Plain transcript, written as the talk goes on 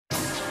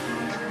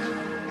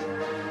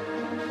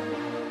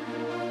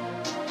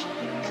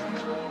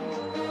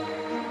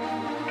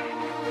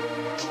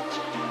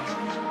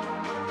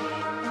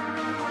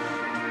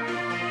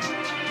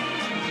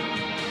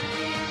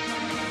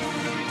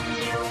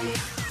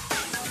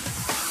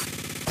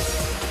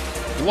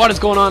What is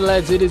going on,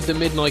 lads? It is the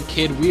Midnight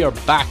Kid. We are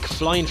back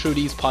flying through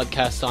these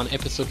podcasts on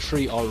episode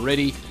 3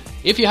 already.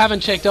 If you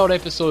haven't checked out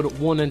episode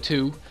 1 and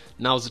 2,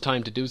 now's the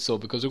time to do so,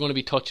 because we're going to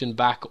be touching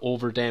back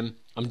over them.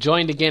 I'm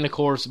joined again, of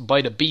course,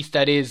 by the beast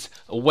that is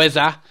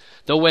Weza,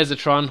 the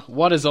Wezatron.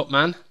 What is up,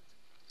 man?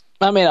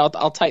 I mean,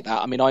 I'll take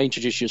that. I mean, I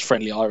introduced you as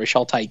Friendly Irish.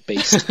 I'll take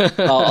Beast.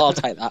 I'll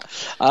take that.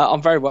 I'm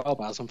very well,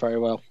 Baz. I'm very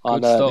well.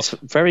 It's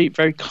very,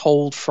 very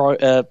cold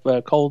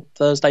cold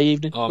Thursday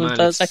evening. Oh, man,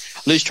 Thursday.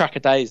 I lose track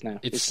of days now.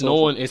 It's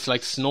snowing. Awful. It's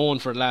like snowing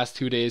for the last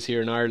 2 days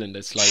here in Ireland.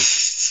 It's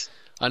like...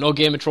 I know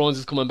Game of Thrones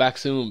is coming back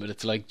soon, but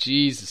it's like,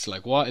 Jesus,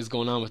 like, what is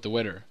going on with the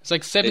weather? It's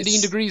like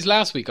 17 degrees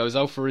last week. I was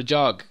out for a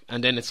jog,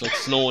 and then it's like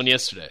snowing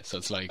yesterday. So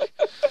it's like...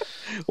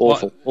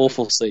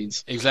 Awful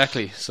scenes.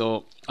 Exactly.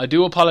 So I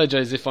do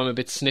apologise if I'm a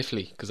bit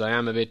sniffly, because I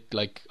am a bit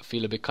like, I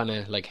feel a bit kind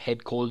of like head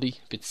coldy,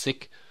 a bit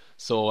sick.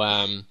 So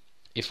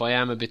if I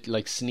am a bit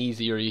like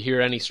sneezy, or you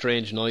hear any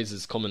strange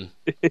noises coming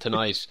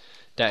tonight,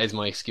 that is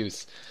my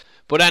excuse.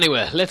 But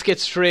anyway, let's get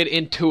straight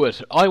into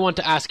it. I want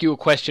to ask you a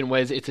question,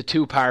 Wes. It's a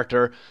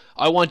two-parter.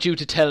 I want you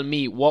to tell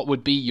me what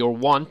would be your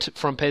want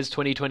from PES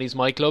 2020's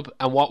My Club,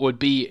 and what would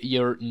be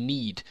your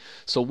need.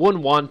 So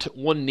one want,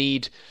 one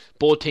need,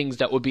 both things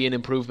that would be an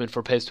improvement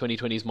for PES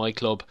 2020's My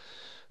Club.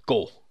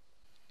 Go.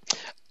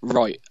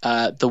 Right.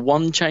 The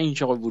one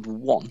change I would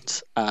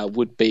want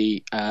would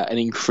be an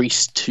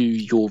increase to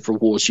your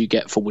rewards you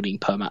get for winning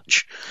per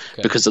match.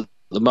 Okay. Because at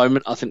the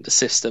moment, I think the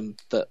system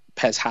that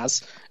PES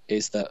has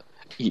is that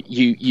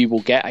you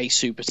will get a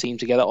super team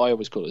together. I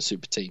always call it a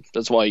super team.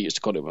 That's why I used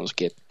to call it when I was a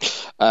kid.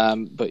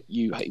 But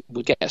you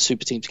would get a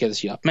super team together.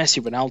 So you have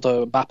Messi,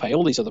 Ronaldo, Mbappe,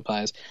 all these other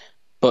players.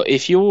 But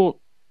if you're,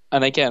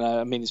 and again,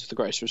 I mean this with the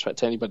greatest respect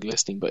to anybody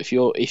listening, but if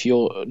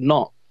you're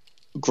not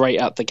great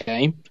at the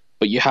game,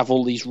 but you have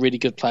all these really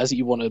good players that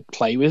you want to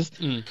play with,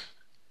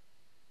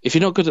 if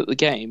you're not good at the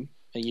game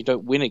and you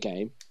don't win a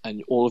game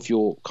and all of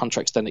your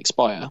contracts then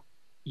expire,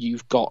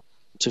 you've got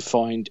to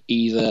find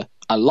either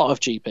a lot of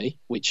GP,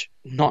 which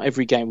not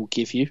every game will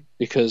give you,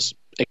 because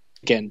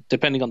again,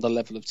 depending on the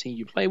level of team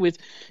you play with,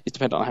 it's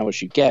dependent on how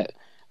much you get,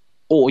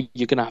 or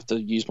you're going to have to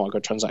use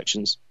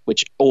microtransactions,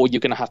 or you're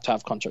going to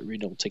have contract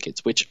renewal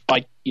tickets, which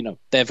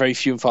they're very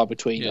few and far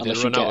between. Yeah, they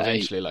run out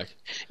eventually.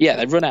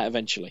 They run out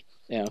eventually.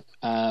 And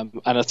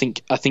I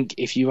think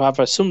if you have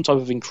some type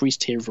of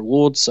increased tier of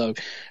rewards, so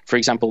for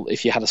example,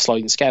 if you had a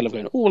sliding scale of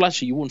going,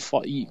 actually you won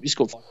you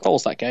scored 5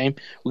 goals that game,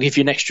 we'll give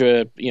you an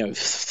extra, we'll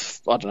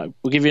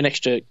give you an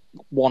extra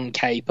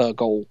 1k per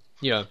goal.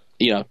 Yeah.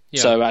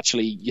 So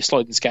actually your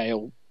sliding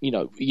scale,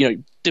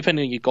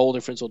 depending on your goal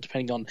difference, or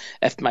depending on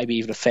if maybe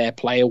even a fair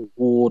play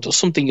award or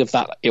something of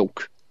that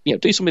ilk,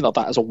 do something like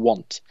that as a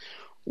want.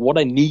 What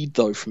I need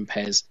though from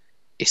PES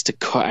is to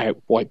cut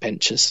out white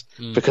benches,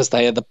 because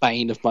they are the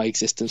bane of my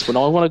existence. When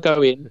I want to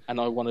go in and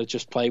I want to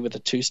just play with a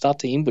 2-star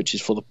team, which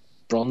is for the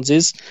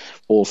bronzes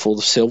or for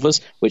the silvers,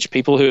 which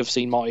people who have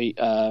seen my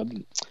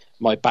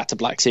my Back to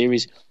Black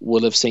series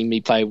will have seen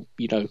me play,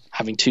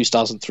 having 2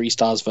 stars and 3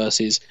 stars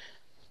versus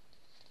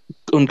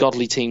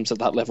ungodly teams at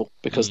that level,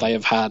 because they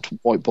have had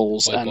white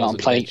balls, and I'm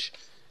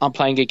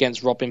playing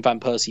against Robin van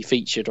Persie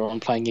featured, or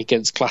I'm playing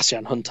against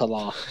Klaas-Jan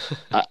Huntelaar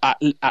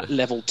at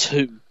level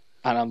 2.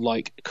 And I'm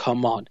like,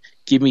 come on,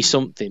 give me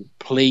something,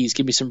 please,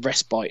 give me some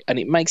respite. And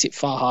it makes it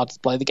far harder to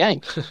play the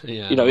game.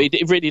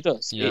 It really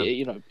does. Yeah.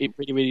 It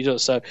really, really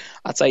does. So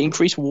I'd say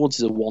increased rewards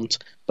is a want,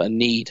 but a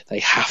need. They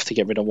have to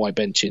get rid of white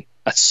benching.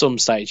 At some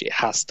stage, it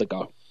has to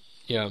go.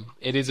 Yeah,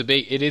 it is a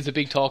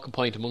big talking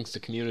point amongst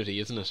the community,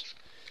 isn't it?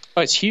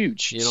 Oh, it's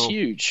huge. It's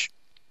huge.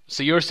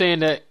 So you're saying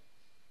that,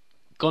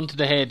 gun to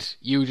the head,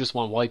 you just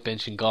want white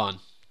benching gone?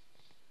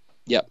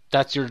 Yep.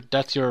 That's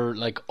your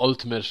like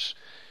ultimate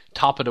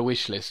top of the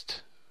wish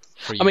list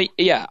for you.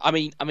 I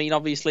mean,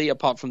 obviously,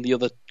 apart from the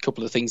other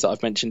couple of things that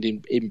I've mentioned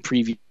in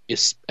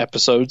previous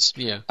episodes,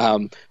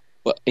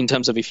 but in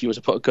terms of if you were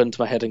to put a gun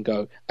to my head and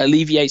go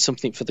alleviate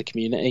something for the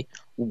community,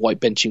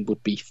 white benching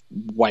would be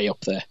way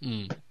up there.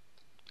 Yeah,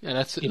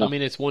 that's. I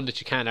mean, it's one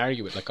that you can't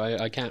argue with. Like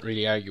I can't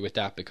really argue with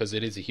that, because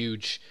it's a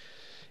huge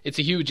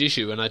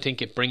issue, and I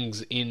think it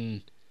brings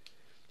in.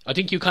 I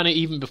think you kind of,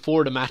 even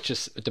before the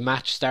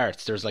match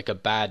starts, there's like a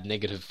bad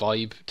negative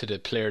vibe to the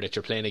player that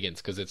you're playing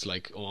against, because it's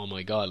like, oh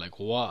my god, like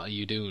what are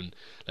you doing?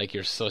 Like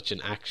you're such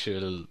an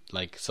actual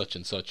like such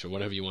and such, or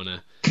whatever you want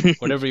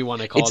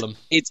to call them.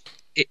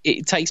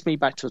 It takes me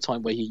back to a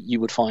time where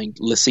you would find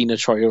Lassina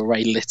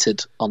Traoré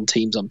littered on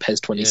teams on PES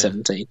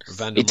 2017.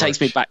 It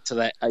takes me back to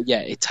that.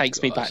 It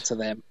takes me back to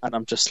them, and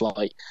I'm just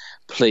like,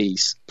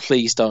 please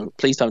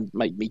don't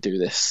make me do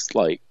this.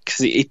 Like,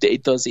 because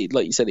it does it,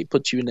 like you said, it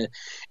puts you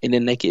in a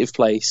negative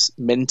place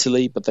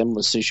mentally. But then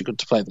as soon as you got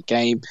to play the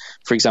game,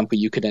 for example,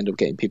 you could end up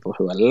getting people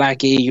who are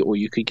laggy, or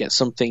you could get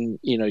something,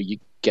 you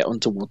get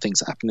untoward things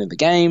that happen in the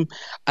game,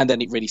 and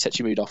then it really sets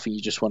your mood off, and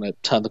you just want to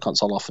turn the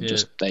console off and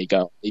just, there you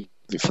go, leave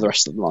it for the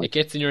rest of the night. It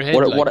gets in your head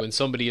when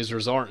somebody is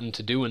resorting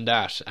to doing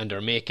that, and they're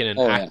making an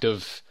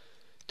active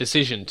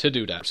decision to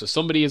do that. So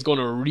somebody is going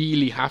to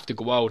really have to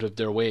go out of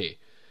their way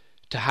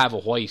to have a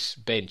white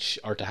bench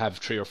or to have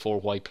 3 or 4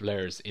 white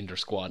players in their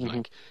squad.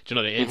 Like, do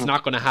you know, it's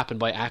not going to happen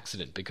by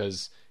accident,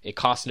 because it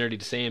costs nearly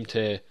the same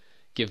to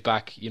give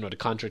back, you know, the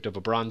contract of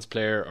a bronze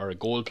player or a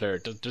gold player.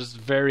 There's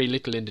very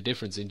little in the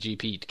difference in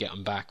GP to get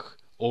them back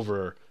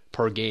over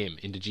per game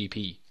in the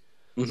GP.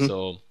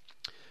 So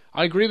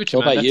I agree with you,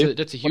 what man. About you?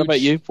 That's a huge... What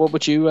about you? What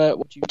would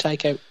you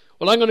take out?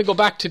 Well, I'm going to go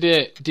back to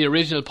the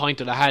original point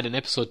that I had in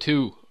episode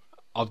 2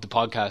 of the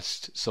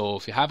podcast. So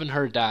if you haven't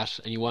heard that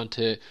and you want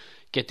to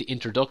get the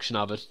introduction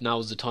of it,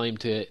 now's the time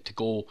to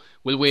go.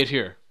 We'll wait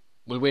here.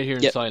 We'll wait here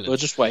in silence. We'll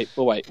just wait.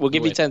 We'll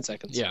give you 10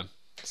 seconds. Yeah.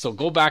 So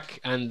go back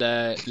and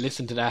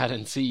listen to that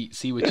and see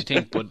what you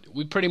think. But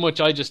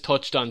I just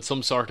touched on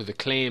some sort of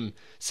acclaim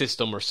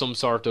system or some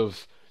sort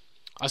of,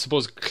 I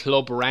suppose,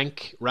 club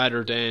rank,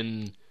 rather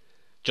than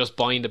just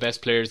buying the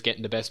best players,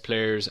 getting the best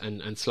players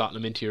and slotting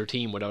them into your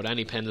team without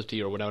any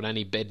penalty or without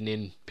any bedding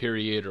in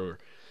period. Or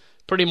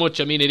pretty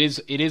much, I mean, it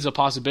is a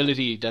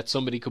possibility that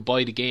somebody could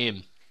buy the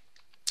game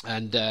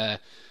and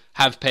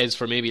have Pez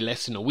for maybe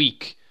less than a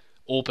week,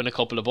 open a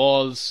couple of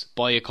balls,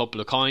 buy a couple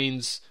of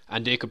coins,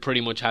 and they could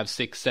pretty much have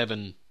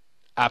 6-7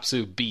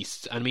 absolute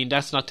beasts. I mean,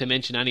 that's not to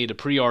mention any of the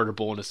pre-order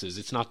bonuses.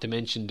 It's not to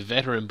mention the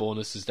veteran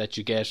bonuses that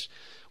you get,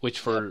 which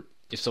for...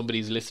 if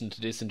somebody's listening to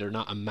this and they're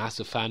not a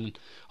massive fan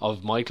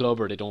of my club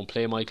or they don't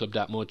play my club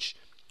that much,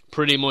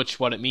 pretty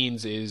much what it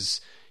means is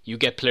you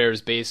get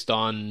players based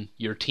on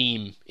your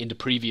team in the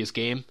previous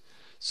game.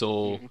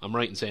 So I'm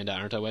right in saying that,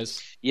 aren't I,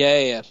 Wes?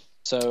 Yeah.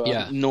 So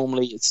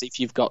normally it's if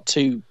you've got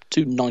two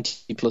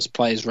 90 plus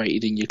players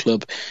rated in your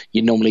club,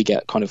 you normally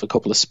get kind of a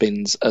couple of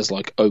spins as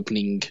like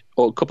opening,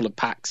 or a couple of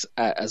packs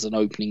as an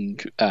opening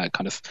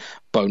kind of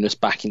bonus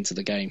back into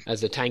the game.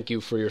 As a thank you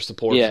for your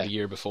support for the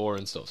year before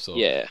and stuff. So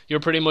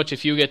you're pretty much,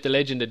 if you get the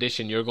Legend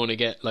Edition, you're going to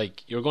get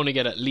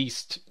at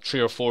least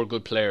 3 or 4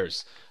 good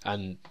players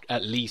and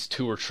at least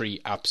 2 or 3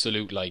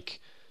 absolute,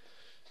 like,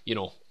 you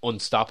know,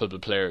 unstoppable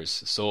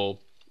players. So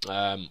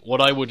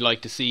what I would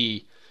like to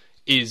see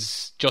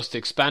is, just to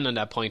expand on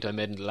that point I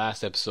made in the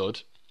last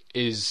episode,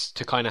 is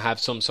to kind of have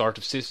some sort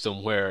of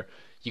system where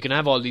you can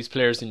have all these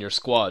players in your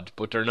squad,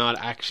 but they're not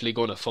actually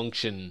going to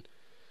function.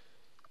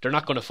 They're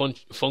not going to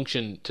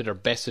function to their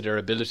best of their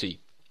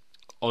ability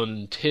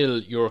until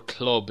your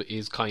club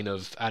is kind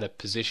of at a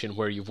position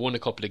where you've won a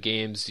couple of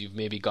games, you've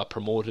maybe got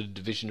promoted a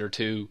division or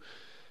 2,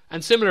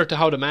 and similar to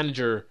how the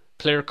manager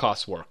player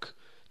costs work,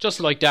 just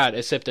like that,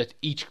 except that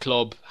each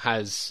club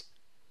has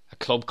a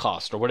club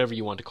cost or whatever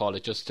you want to call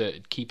it, just to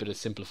keep it as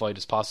simplified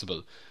as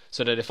possible,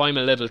 so that if I'm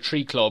a level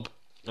 3 club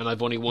and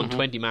I've only won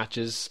 20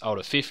 matches out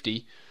of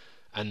 50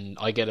 and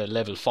I get a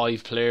level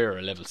 5 player or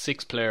a level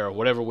 6 player or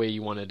whatever way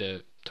you wanted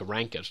to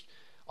rank it,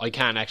 I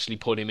can't actually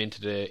put him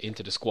into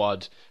the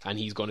squad and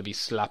he's going to be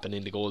slapping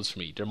in the goals for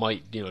me. There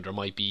might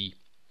be,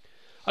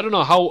 I don't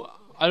know how,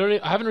 I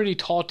haven't really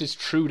thought this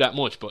through that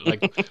much, but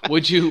like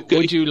would you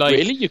like,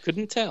 really, you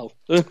couldn't tell?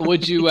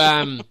 Would you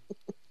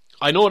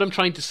I know what I'm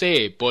trying to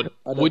say, but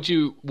would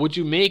you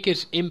make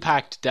it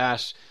impact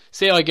that,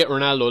 say I get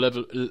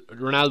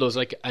Ronaldo's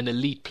like an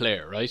elite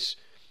player, right?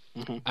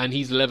 And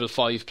he's a level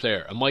 5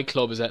 player and my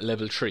club is at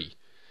level 3.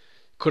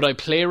 Could I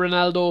play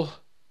Ronaldo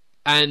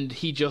and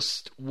he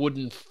just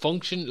wouldn't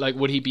function? Like,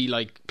 would he be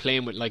like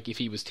playing with, like, if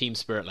he was team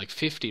spirit like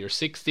 50 or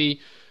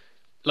 60?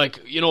 Like,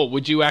 you know,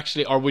 would you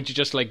actually, or would you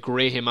just like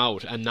grey him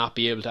out and not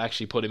be able to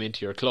actually put him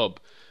into your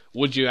club?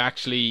 Would you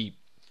actually...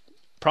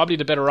 Probably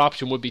the better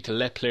option would be to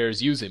let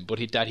players use him, but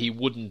that he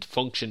wouldn't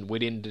function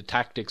within the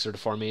tactics or the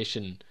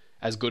formation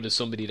as good as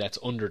somebody that's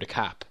under the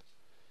cap.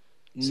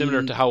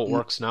 Similar to how it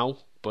works now,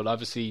 but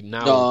obviously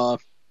now...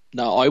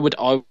 No, I would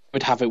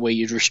have it where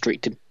you'd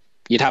restrict him.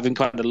 You'd have him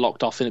kind of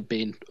locked off in a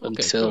bin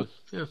until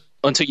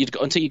you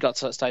got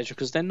to that stage,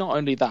 because then not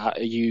only that,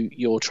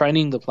 you're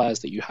training the players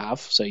that you have,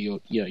 so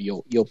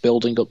you're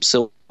building up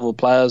silver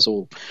players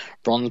or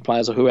bronze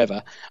players or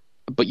whoever,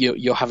 but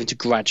you're having to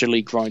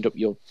gradually grind up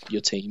your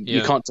team.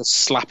 You can't just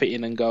slap it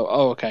in and go,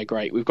 oh, okay,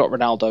 great, we've got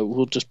Ronaldo,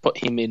 we'll just put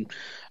him in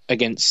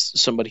against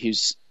somebody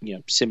who's, you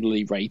know,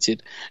 similarly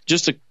rated.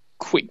 Just a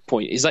quick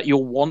point, is that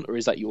your want or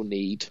is that your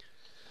need?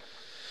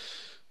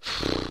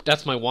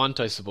 That's my want,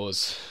 I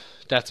suppose.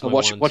 That's my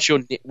want.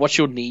 What's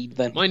your need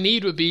then? My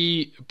need would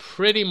be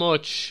pretty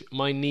much,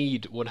 my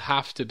need would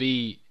have to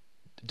be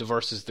the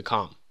versus the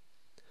com.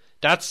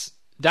 That's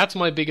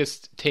my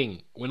biggest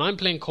thing. When I'm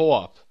playing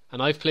co-op,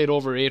 and I've played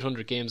over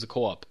 800 games of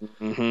co-op,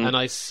 and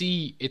I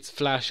see it's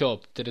flash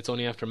up that it's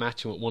only after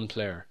matching with one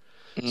player.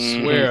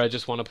 Swear I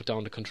just want to put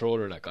down the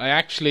controller. Like, I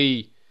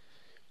actually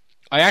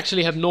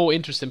have no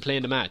interest in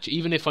playing the match.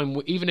 Even if I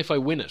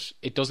win it,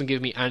 it doesn't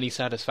give me any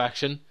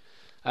satisfaction.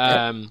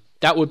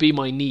 That would be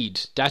my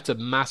need. That's a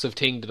massive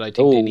thing that I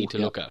think they need to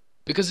look at,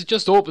 because it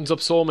just opens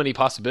up so many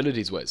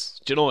possibilities, Wes.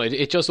 Do you know,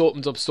 it just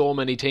opens up so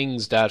many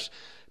things that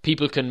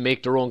people can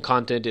make their own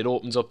content. It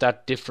opens up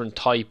that different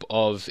type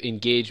of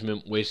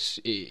engagement with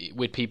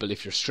people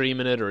if you're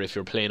streaming it or if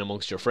you're playing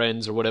amongst your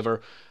friends or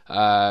whatever.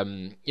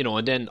 You know,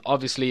 and then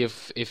obviously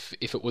if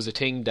it was a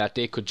thing that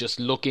they could just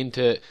look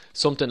into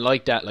something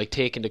like that, like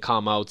taking the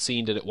com out,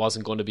 seeing that it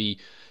wasn't going to be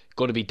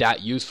going to be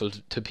that useful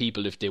to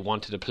people if they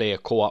wanted to play a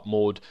co-op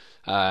mode.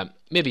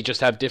 Maybe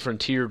just have different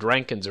tiered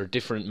rankings or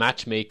different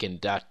matchmaking,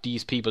 that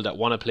these people that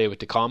want to play with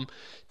the com,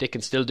 they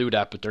can still do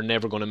that, but they're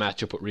never going to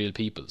match up with real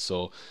people.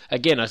 So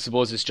again, I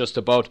suppose it's just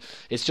about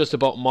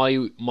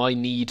my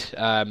need.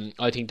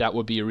 I think that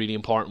would be a really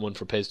important one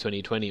for PES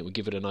 2020. It would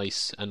give it a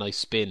nice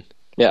spin.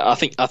 Yeah, I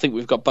think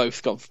we've got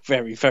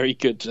very, very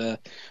good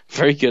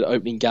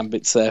opening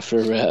gambits there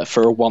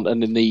for a want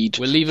and a need.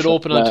 We'll leave it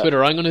open on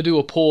Twitter. I'm going to do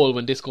a poll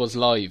when this goes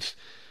live.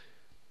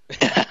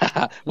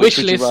 Wish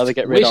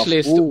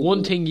list.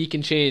 One thing you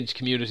can change,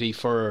 community,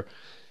 for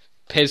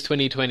PES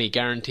 2020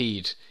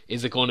 guaranteed.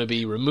 Is it going to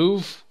be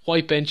remove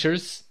white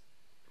benchers?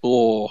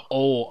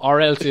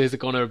 Or else is it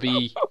going to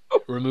be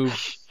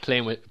remove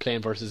playing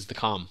versus the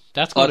com?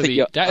 That is going to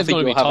be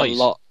tight.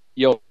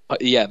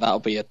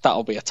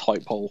 That'll be a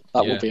tight poll.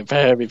 That will be a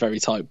very, very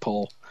tight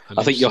poll.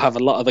 I think you'll have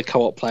a lot of the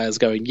co-op players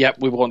going, "Yep,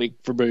 we want it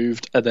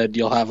removed," and then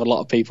you'll have a lot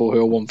of people who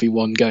are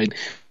 1v1 going,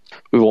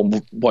 "We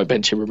want white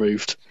benching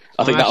removed."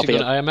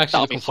 I am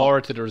actually looking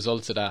forward to the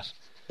results of that.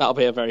 That'll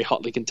be a very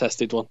hotly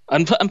contested one,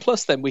 and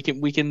plus then I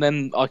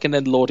can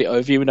then lord it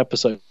over you in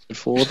episode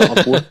 4.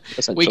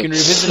 We can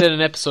revisit it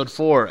in episode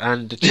 4,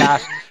 and the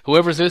chat,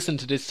 whoever's listening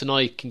to this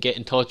tonight, can get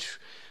in touch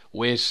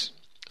with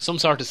some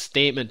sort of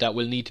statement that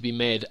will need to be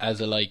made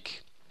as I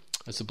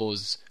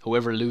suppose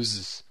whoever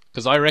loses,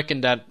 because I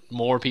reckon that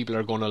more people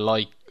are going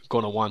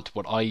to want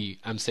what I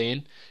am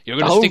saying. You're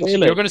going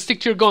to stick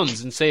to your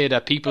guns and say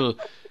that people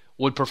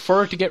would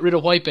prefer to get rid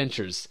of white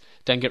benchers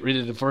than get rid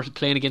of the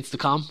playing against the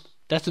com.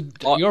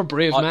 You're a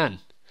brave man.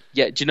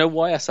 Yeah, do you know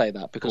why I say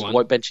that? Because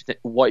white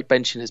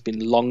benching has been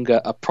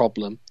longer a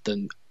problem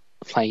than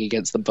playing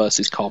against them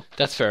versus com.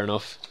 That's fair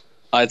enough.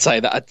 I'd say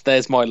that.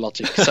 There's my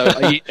logic. So,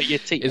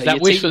 is that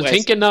wishful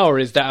thinking now, or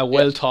is that a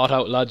well thought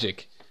out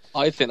logic?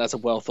 I think that's a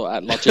well thought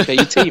out logic. Are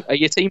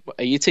you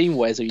team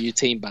Wes or are you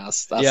team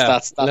Baz?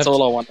 That's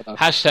all I want to know.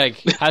 Hashtag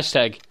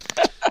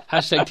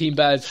team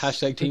Baz.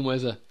 Hashtag team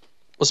Weza.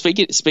 Well,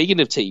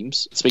 speaking of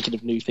teams, speaking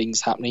of new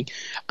things happening,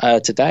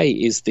 today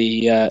is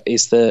the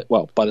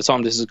by the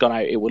time this has gone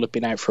out, it will have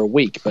been out for a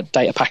week. But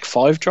Data Pack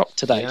 5 dropped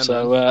today.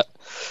 Yeah,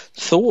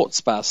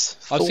 thoughts, Baz?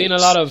 I've seen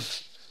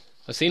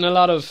a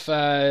lot of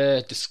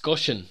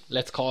discussion,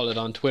 let's call it,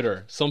 on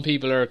Twitter. Some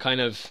people are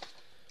complaining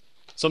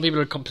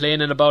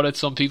about it.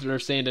 Some people are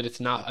saying that it's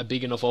not a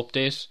big enough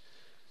update.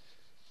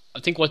 I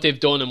think what they've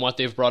done and what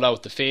they've brought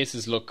out, the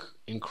faces look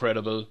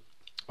incredible.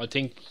 I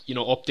think,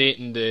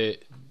 updating the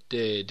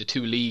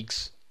two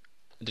leagues,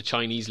 the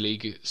Chinese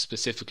league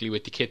specifically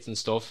with the kits and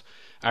stuff.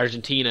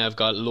 Argentina have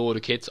got a load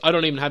of kits. I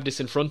don't even have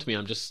this in front of me.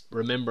 I'm just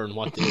remembering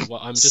what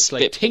I'm just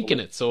thinking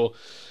it. So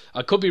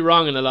I could be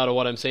wrong in a lot of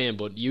what I'm saying,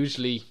 but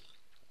usually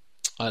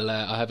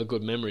I have a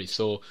good memory.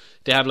 So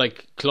they have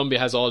Colombia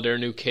has all their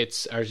new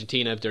kits.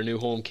 Argentina have their new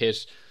home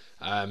kit.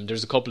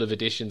 There's a couple of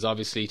additions,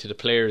 obviously, to the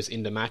players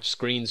in the match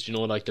screens. The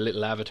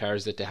little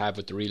avatars that they have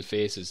with the real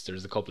faces.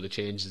 There's a couple of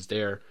changes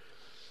there.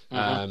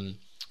 Mm-hmm.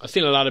 I've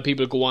seen a lot of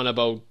people go on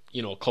about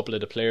a couple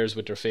of the players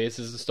with their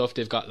faces and stuff.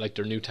 They've got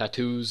their new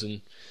tattoos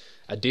and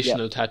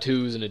additional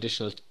tattoos and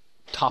additional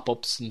top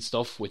ups and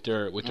stuff with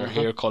their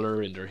hair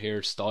color and their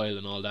hairstyle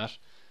and all that.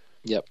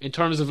 Yep. In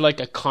terms of a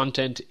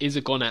content, is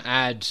it going to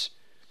add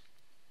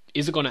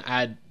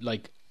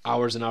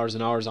hours and hours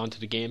and hours onto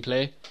the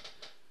gameplay?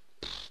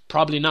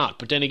 Probably not.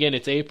 But then again,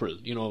 it's April.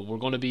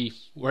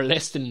 We're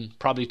less than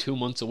probably 2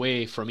 months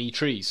away from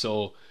E3,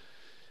 so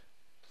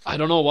I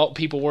don't know what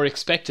people were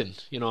expecting.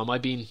 Am I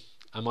being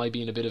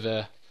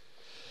a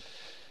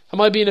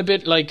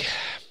bit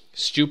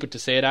stupid to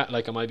say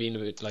that? Am I being a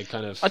bit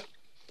kind of?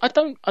 I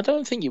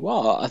don't think you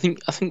are. I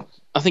think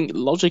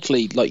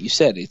logically, like you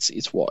said, it's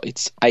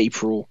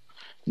April.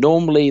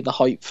 Normally, the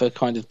hype for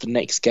kind of the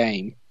next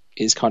game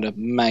is kind of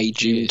May,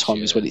 June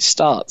time is when it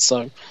starts.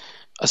 So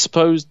I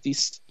suppose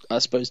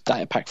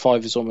Data Pack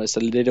 5 is almost a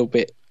little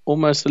bit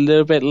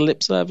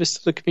lip service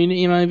to the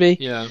community, maybe.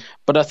 Yeah.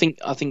 But I think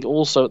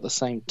also at the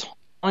same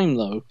time,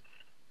 though,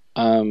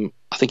 I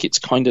think it's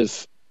kind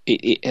of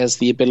it has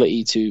the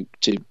ability to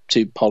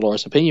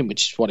polarize opinion,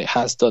 which is what it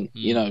has done.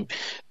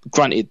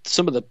 Granted,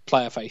 some of the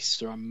player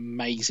faces are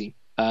amazing.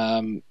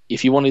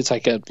 If you want to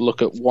take a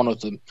look at one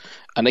of them,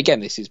 and again,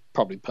 this is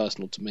probably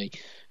personal to me,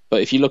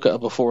 but if you look at a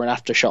before and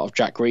after shot of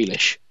Jack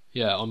Grealish,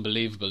 yeah,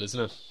 unbelievable,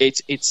 isn't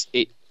it?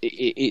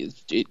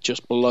 It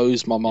just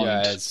blows my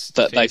mind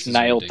that they've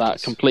nailed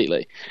that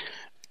completely.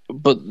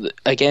 But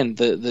again,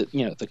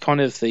 the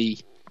kind of the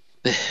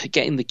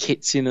getting the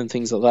kits in and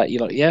things like that,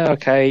 you're like, yeah,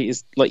 okay,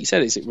 is like you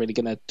said, is it really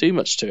going to do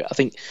much to it? I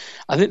think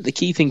the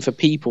key thing for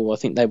people, I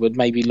think they were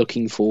maybe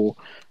looking for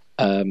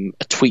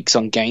tweaks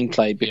on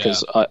gameplay,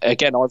 because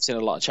again, I've seen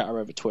a lot of chatter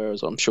over Twitter,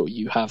 as I'm sure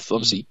you have.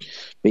 Obviously,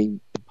 being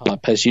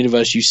PES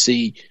Universe, you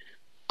see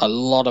a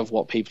lot of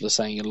what people are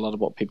saying and a lot of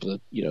what people are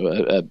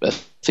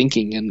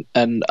thinking,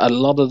 and a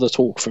lot of the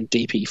talk from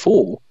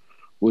DP4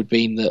 would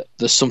be that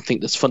there's something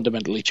that's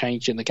fundamentally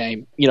changed in the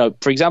game.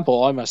 For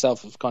example, I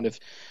myself have kind of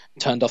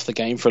turned off the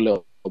game for a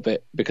little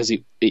bit because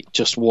it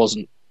just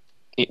wasn't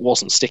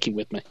sticking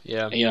with me.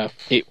 Yeah.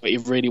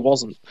 It really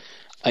wasn't.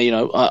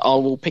 I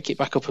will pick it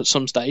back up at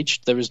some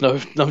stage. There is no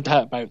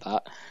doubt about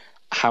that.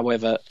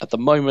 However, at the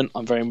moment,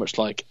 I'm very much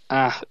like,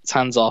 it's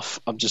hands off.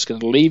 I'm just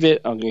going to leave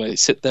it. I'm going to let it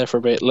sit there for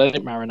a bit, let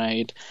it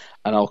marinate,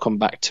 and I'll come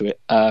back to it.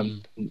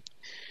 And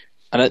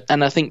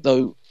I think,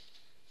 though,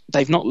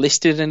 they've not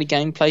listed any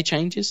gameplay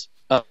changes,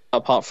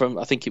 apart from,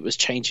 I think it was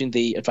changing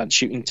the advanced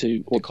shooting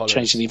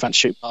changing the advanced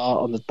shoot bar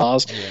on the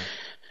bars. Yeah.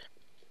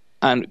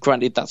 And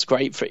granted, that's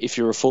great for if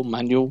you're a full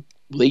manual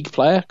League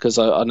player, because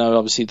I know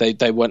obviously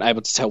they weren't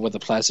able to tell whether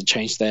players had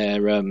changed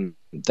their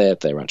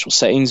actual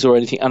settings or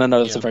anything, and I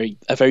know that's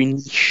a very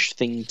niche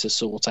thing to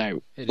sort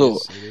out. It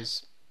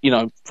is.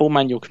 Full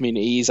manual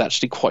community is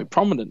actually quite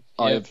prominent.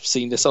 Yeah. I've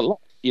seen this a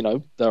lot.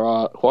 There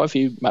are quite a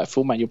few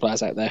full manual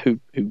players out there who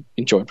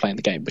enjoy playing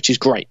the game, which is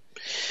great.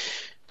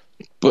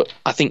 But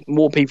I think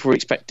more people are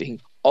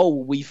expecting,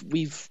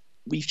 we've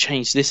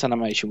changed this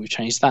animation, we've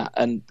changed that,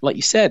 and like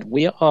you said,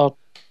 we are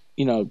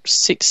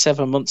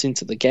 6-7 months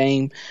into the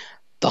game.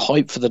 The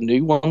hype for the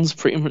new one's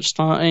pretty much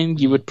starting.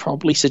 You would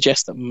probably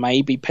suggest that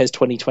maybe PES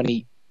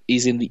 2020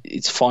 is in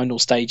its final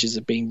stages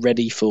of being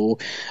ready for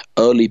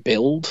early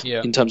build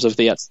in terms of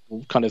the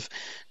actual kind of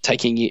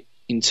taking it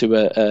into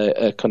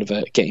a kind of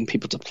getting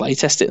people to play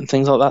test it and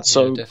things like that.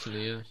 So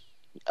definitely,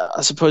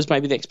 I suppose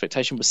maybe the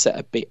expectation was set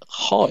a bit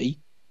high,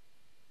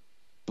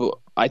 but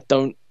I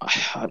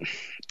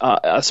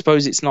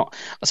suppose it's not.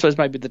 I suppose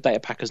maybe the data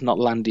pack has not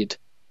landed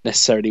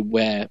necessarily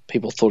where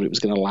people thought it was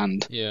going to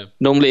land. Yeah.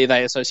 Normally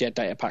they associate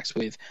data packs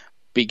with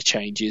big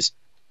changes,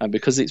 and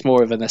because it's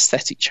more of an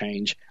aesthetic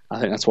change, I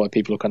think that's why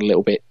people are kind of a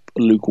little bit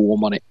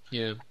lukewarm on it.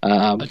 Yeah.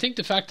 I think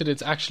the fact that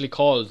it's actually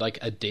called like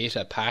a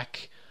data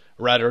pack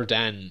rather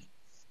than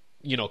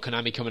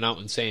Konami coming out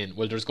and saying,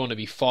 well, there's going to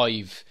be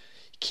 5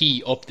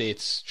 key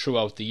updates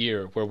throughout the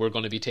year where we're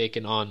going to be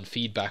taking on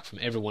feedback from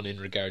everyone in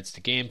regards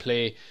to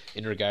gameplay,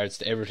 in regards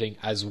to everything,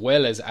 as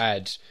well as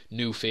add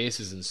new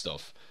faces and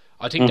stuff.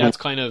 I think that's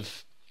kind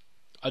of.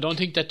 I don't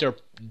think that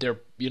they're.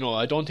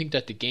 I don't think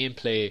that the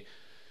gameplay.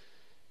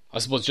 I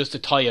suppose just to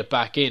tie it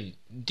back in,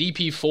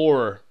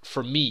 DP4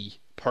 for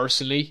me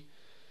personally,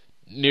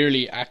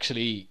 nearly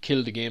actually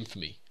killed the game for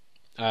me.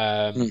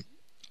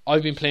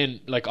 I've been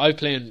playing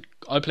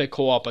I play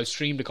co-op. I've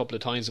streamed a couple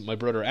of times with my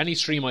brother. Any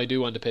stream I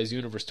do on the PES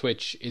Universe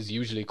Twitch is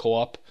usually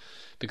co-op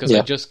because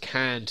I just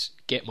can't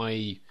get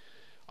I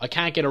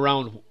can't get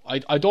around.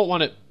 I don't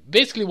want to.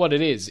 Basically, what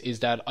it is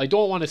that I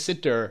don't want to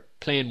sit there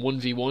playing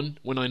 1v1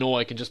 when I know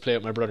I can just play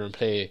with my brother and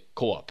play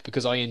co-op,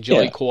 because I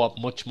enjoy co-op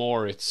much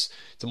more. It's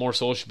a more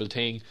sociable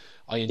thing.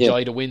 I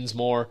enjoy the wins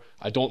more.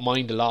 I don't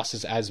mind the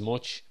losses as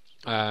much.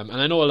 And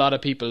I know a lot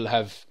of people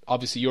have.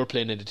 Obviously, you're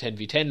playing in the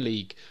 10v10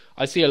 league.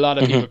 I see a lot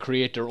of people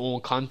create their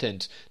own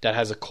content that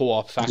has a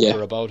co-op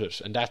factor about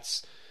it, and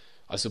that's,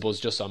 I suppose,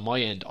 just on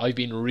my end. I've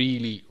been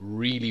really,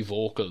 really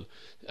vocal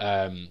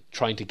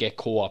trying to get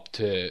co-op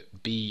to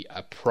be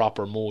a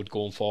proper mode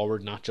going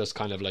forward, not just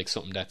kind of like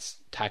something that's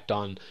tacked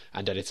on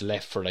and that it's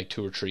left for like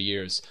 2 or 3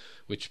 years,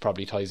 which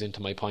probably ties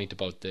into my point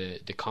about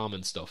the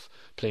common stuff,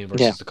 playing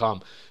versus the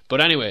com.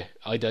 But anyway,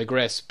 I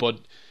digress. But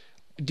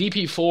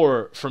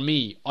DP4 for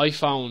me, I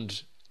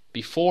found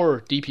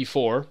before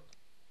DP4,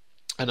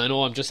 and I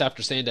know I'm just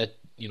after saying that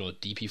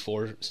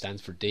DP4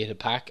 stands for data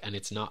pack and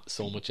it's not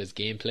so much as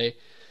gameplay,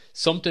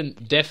 something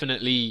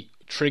definitely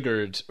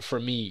triggered for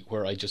me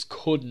where I just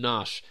could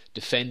not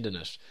defend in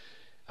it.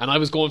 And I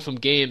was going from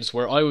games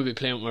where I would be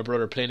playing with my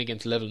brother, playing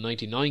against level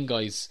 99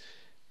 guys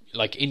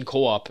like in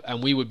co-op,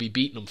 and we would be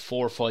beating them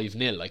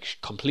 4-5-0, like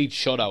complete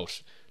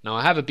shutout. Now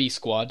I have a B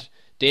squad,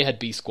 they had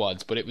B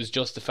squads, but it was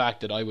just the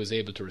fact that I was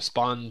able to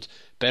respond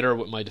better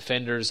with my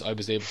defenders. I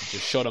was able to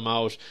just shut them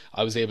out.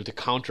 I was able to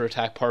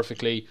counter-attack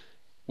perfectly.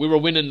 We were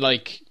winning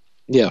like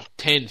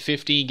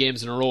 10-15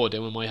 games in a row,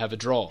 then we might have a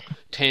draw.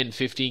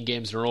 10-15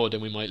 games in a row,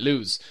 then we might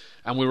lose.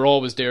 And we were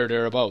always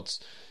thereabouts.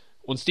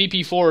 Once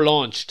DP4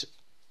 launched,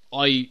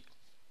 I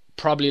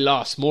probably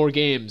lost more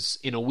games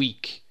in a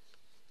week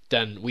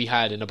than we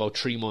had in about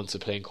 3 months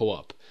of playing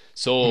co-op.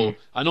 So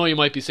I know you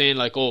might be saying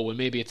like, oh, well,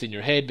 maybe it's in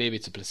your head, maybe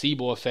it's a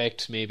placebo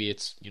effect, maybe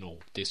it's,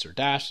 this or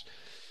that.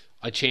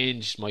 I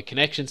changed my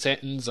connection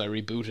settings, I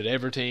rebooted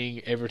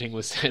everything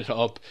was set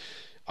up.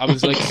 I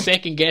was like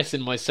second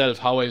guessing myself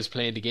how I was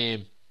playing the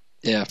game.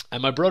 Yeah.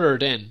 And my brother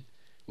then,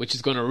 which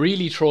is going to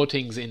really throw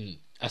things in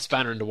a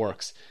spanner in the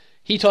works,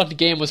 he thought the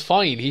game was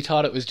fine. He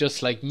thought it was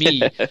just like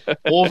me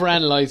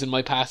overanalyzing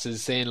my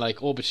passes, saying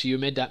like, oh, but you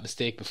made that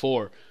mistake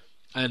before.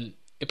 And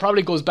it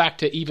probably goes back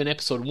to even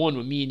episode 1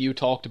 when me and you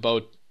talked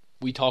about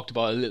a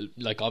little,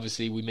 like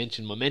obviously we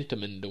mentioned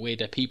momentum and the way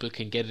that people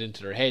can get it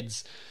into their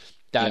heads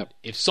that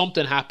if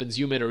something happens,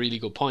 you made a really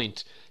good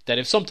point, that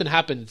if something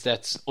happens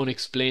that's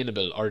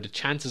unexplainable, or the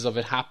chances of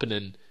it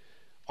happening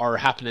are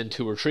happening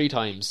 2 or 3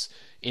 times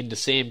in the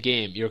same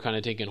game, you're kind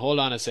of thinking, hold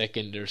on a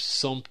second, there's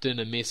something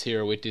amiss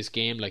here with this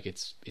game, like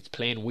it's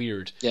playing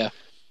weird. Yeah.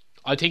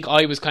 I think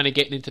I was kind of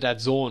getting into that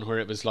zone where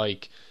it was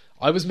like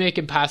I was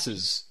making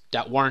passes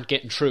that weren't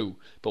getting through,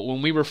 but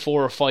when we were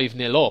 4 or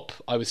 5-0 up,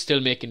 I was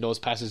still making those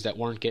passes that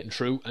weren't getting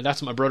through, and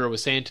that's what my brother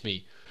was saying to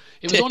me.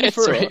 It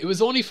was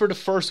only for the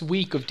first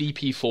week of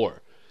DP4.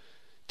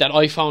 that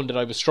I found that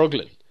I was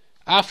struggling.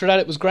 After that,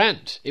 it was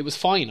grand. It was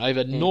fine. I've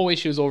had no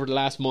issues over the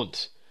last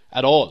month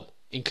at all,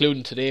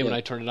 including today when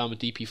I turned it on with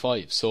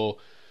DP5. So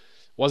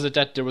was it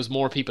that there was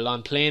more people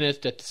on playing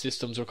it, that the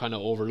systems were kind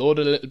of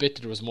overloaded a little bit,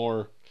 that there was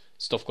more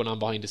stuff going on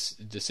behind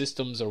the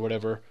systems or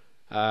whatever?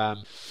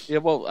 Yeah,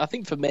 well, I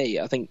think for me,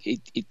 I think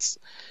it's.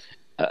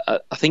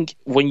 I think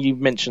when you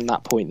mentioned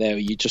that point there,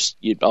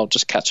 I'll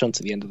just catch on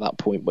to the end of that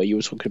point where you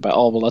were talking about,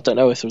 I don't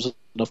know if there was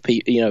enough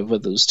people,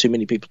 whether there was too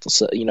many people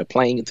to,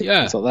 playing and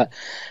things like that.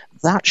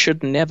 That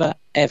should never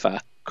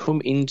ever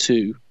come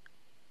into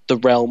the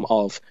realm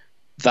of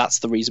that's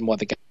the reason why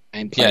the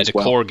game plays the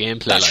core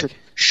gameplay. That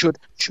should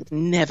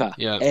never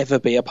ever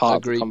be a part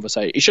of the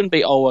conversation. It shouldn't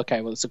be,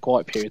 it's a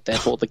quiet period,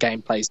 therefore the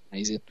gameplay is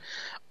amazing.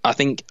 I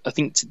think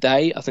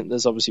today,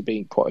 there's obviously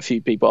been quite a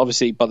few people.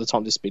 Obviously, by the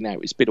time this has been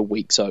out, it's been a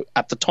week. So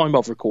at the time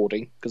of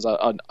recording, because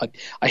I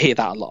hear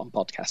that a lot on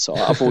podcasts, so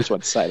I've always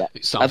wanted to say that.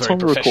 You sound very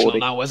professional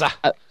now, is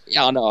that?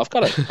 Yeah, I know. I've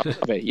got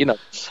to.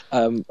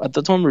 At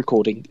the time of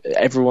recording,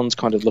 everyone's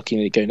kind of looking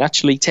at it going,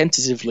 actually,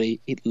 tentatively,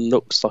 it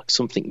looks like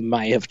something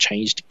may have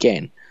changed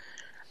again.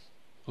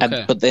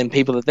 Okay. But then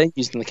people are then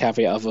using the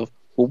caveat of,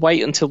 we'll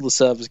wait until the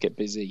servers get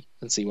busy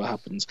and see what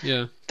happens.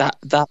 Yeah.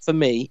 That for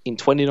me in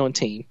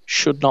 2019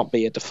 should not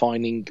be a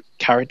defining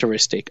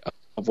characteristic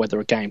of whether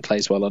a game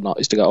plays well or not.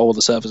 Is to go,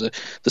 the servers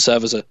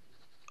are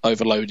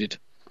overloaded.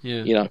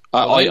 Yeah.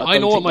 I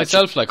know it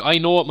myself. I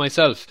know it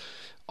myself.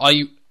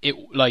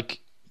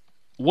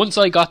 Once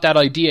I got that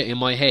idea in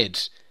my head.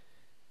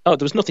 Oh,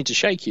 there was nothing to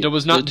shake you. There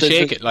was nothing to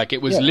shake it.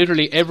 It was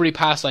literally every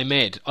pass I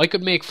made. I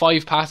could make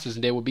 5 passes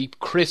and they would be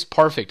crisp,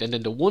 perfect. And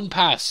then the one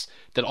pass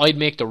that I'd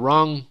make the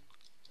wrong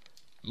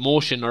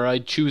motion, or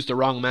I'd choose the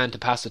wrong man to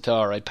pass it to,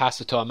 or I'd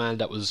pass it to a man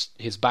that was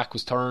his back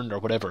was turned or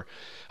whatever,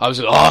 I was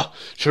like,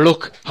 sure,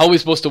 look, how are we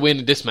supposed to win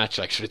in this match?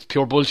 It's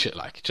pure bullshit,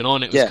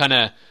 and it was kind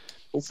of.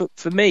 Well,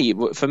 for me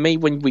when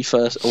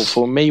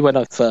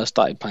I first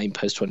started playing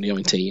post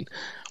 2019,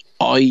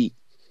 I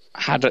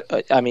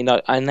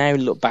now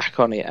look back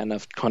on it and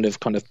I've kind of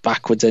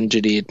backwards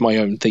engineered my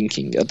own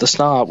thinking. At the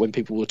start, when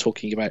people were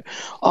talking about,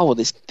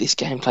 this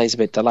gameplay is a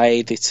bit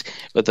delayed,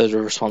 but there's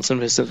a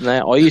responsiveness in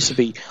there. I used to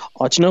be, do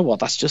you know what?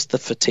 That's just the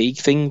fatigue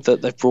thing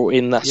that they've brought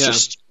in. That's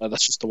just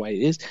the way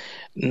it is.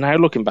 Now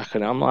looking back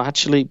on it, I'm like,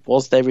 actually,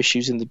 was there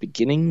issues in the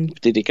beginning?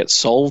 Did it get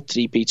solved?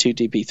 DP2,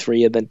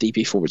 DP3, and then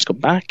DP4 has come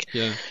back?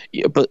 Yeah.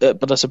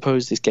 But I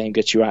suppose this game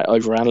gets you out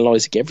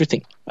overanalyzing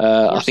everything.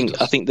 I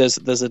think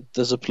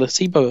there's a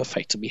placebo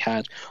effect to be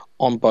had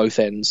on both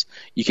ends.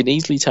 You can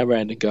easily turn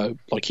around and go,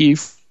 like you,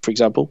 for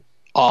example,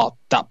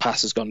 that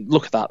pass has gone,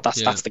 look at that,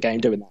 that's the game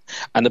doing that.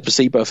 And the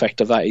placebo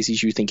effect of that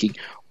is you thinking,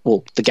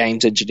 well, the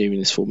game's engineering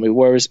this for me.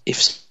 Whereas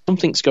if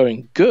something's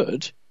going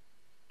good,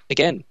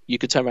 again, you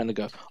could turn around and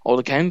go,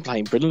 the game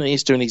playing brilliantly,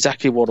 it's doing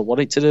exactly what I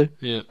want it to do.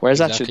 Yeah, whereas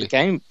actually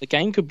the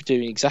game could be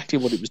doing exactly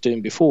what it was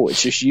doing before.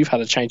 It's just you've had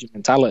a change of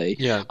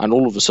mentality, and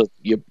all of a sudden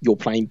you're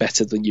playing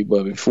better than you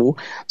were before.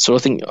 So I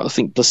think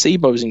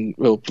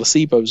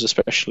placebos,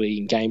 especially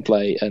in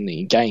gameplay and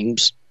in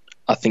games,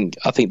 I think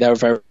they're a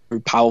very,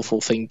 very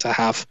powerful thing to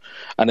have.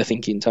 And I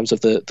think in terms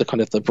of the kind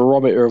of the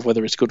barometer of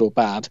whether it's good or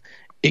bad,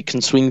 it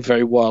can swing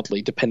very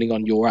wildly depending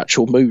on your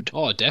actual mood.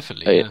 Oh,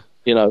 definitely. Yeah.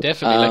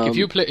 Definitely.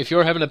 If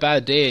you're having a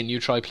bad day and you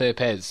try play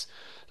PES,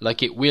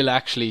 it will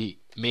actually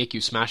make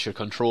you smash your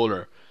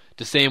controller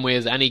the same way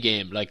as any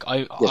game.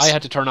 I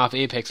had to turn off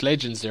Apex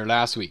Legends there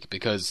last week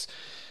because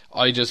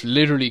I just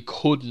literally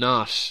could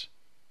not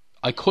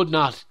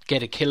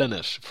get a kill in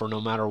it for no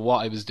matter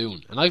what I was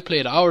doing. And I've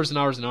played hours and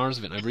hours and hours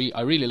of it. And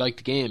I really liked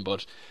the game,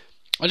 but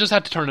I just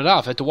had to turn it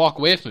off. I had to walk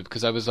away from it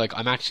because I was like,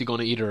 I'm actually going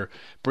to either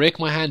break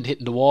my hand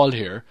hitting the wall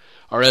here,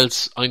 or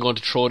else I'm going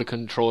to throw the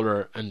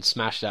controller and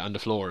smash that on the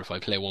floor if I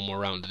play one more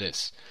round of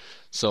this.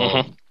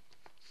 So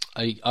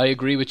I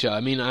agree with you.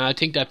 I mean, I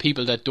think that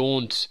people have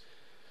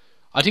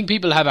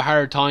a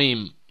hard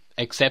time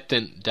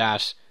accepting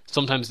that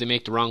sometimes they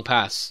make the wrong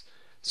pass,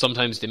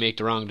 sometimes they make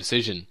the wrong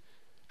decision,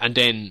 and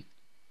then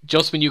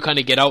just when you kind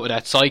of get out of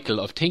that cycle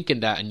of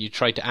thinking that and you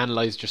try to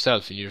analyse it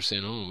yourself and you're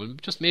saying, I'm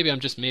just maybe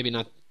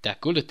not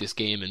that good at this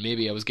game, and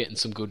maybe I was getting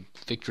some good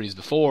victories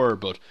before,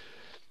 but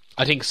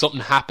I think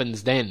something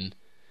happens then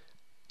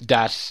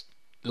that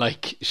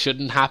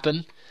shouldn't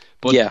happen.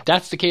 But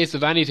that's the case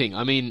of anything.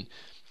 I mean,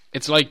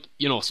 it's like,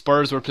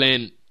 Spurs were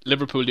playing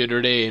Liverpool the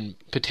other day and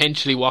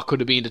potentially what could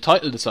have been the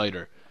title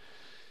decider.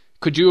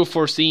 Could you have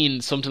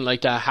foreseen something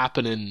like that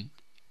happening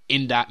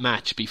in that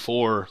match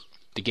before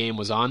the game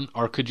was on?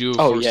 Or could you have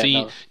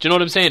foreseen... Do you know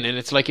what I'm saying? And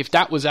it's like, if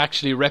that was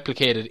actually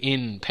replicated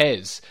in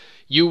PES,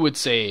 you would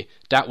say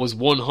that was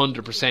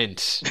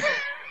 100%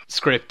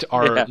 script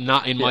or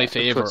not in my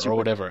favour or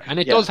whatever. And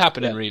it does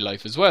happen in real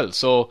life as well.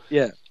 So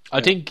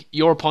I think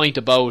your point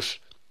about...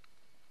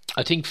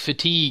 I think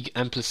fatigue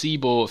and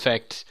placebo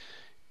effect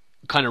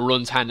kind of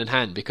runs hand in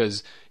hand,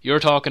 because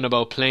you're talking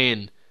about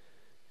playing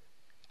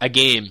a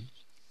game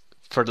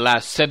for the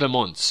last 7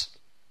 months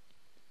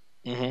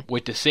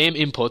with the same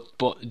input,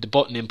 but the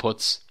button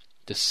inputs,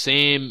 the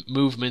same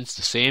movements,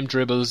 the same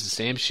dribbles, the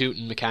same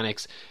shooting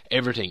mechanics,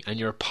 everything, and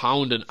you're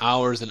pounding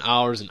hours and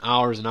hours and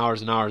hours and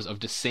hours and hours of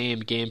the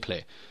same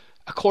gameplay.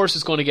 Of course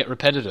it's going to get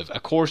repetitive.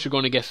 Of course you're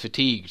going to get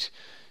fatigued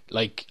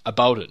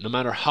about it. No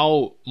matter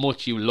how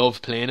much you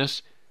love playing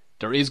it,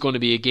 there is going to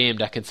be a game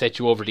that can set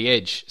you over the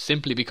edge,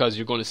 simply because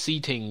you're going to see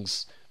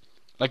things.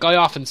 Like I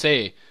often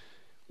say,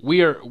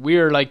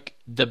 we're like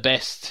the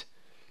best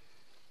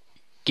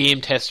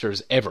game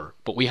testers ever,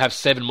 but we have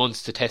 7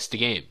 months to test the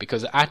game,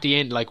 because at the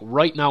end, like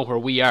right now where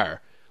we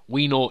are,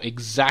 we know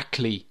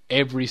exactly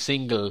every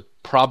single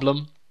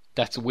problem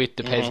that's with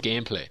the PES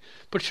gameplay.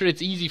 But sure,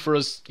 it's easy for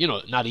us,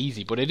 not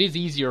easy, but it is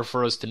easier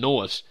for us to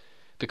know it,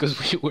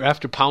 because we're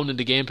after pounding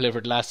the gameplay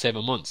for the last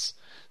 7 months.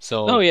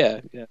 So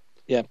yeah.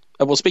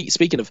 Well,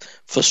 speaking of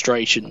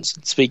frustrations,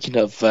 speaking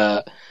of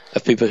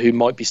people who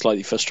might be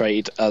slightly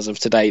frustrated as of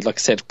today, like I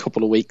said, a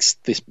couple of weeks,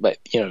 this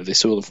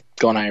sort of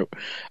gone out.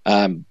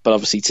 But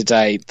obviously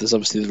today, there's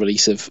obviously the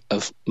release of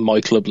My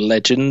Club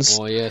Legends.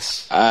 Oh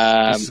yes,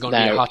 this is going to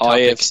be a hot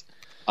topic.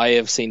 I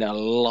have seen a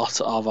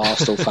lot of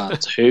Arsenal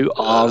fans who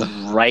are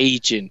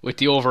raging with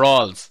the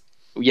overalls.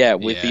 Yeah,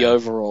 with the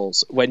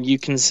overalls. When you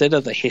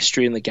consider the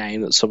history in the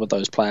game that some of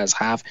those players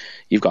have,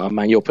 you've got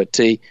Emmanuel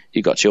Petit,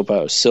 you've got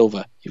Gilberto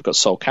Silva, you've got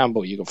Sol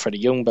Campbell, you've got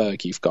Freddie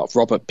Ljungberg, you've got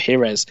Robert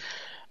Pires,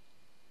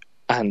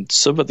 and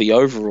some of the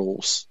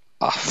overalls,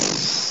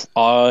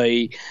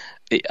 and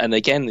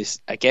again, this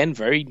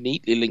very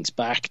neatly links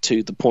back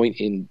to the point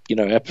in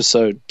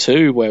episode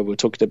 2 where we're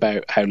talking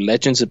about how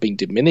legends have been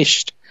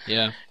diminished.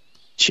 Yeah,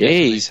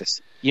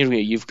 Jesus,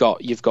 you've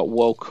got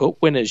World Cup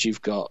winners,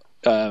 you've got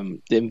the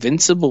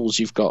Invincibles,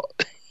 you've got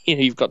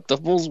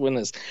doubles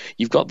winners,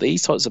 you've got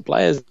these types of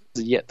players,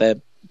 and yet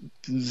they're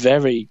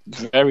very,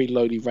 very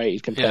lowly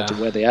rated compared to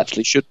where they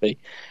actually should be.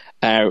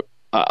 I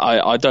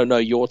don't know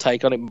your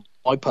take on it.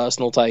 My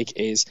personal take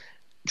is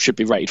should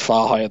be rated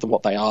far higher than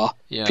what they are,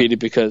 purely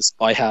because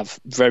I have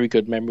very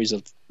good memories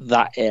of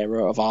that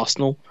era of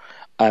Arsenal,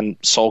 and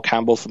Sol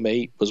Campbell for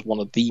me was one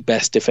of the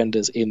best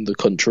defenders in the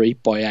country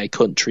by a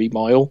country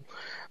mile.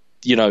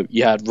 You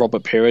had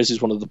Robert Pires,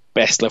 who's one of the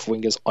best left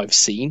wingers I've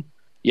seen.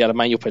 You had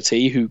Emmanuel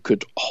Petit, who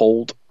could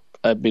hold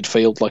a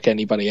midfield like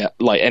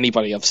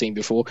anybody I've seen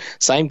before.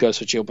 Same goes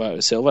for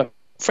Gilberto Silva.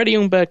 Freddie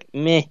Ljungberg,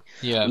 meh,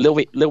 a little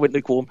bit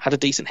lukewarm. Had a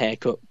decent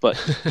haircut, but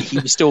he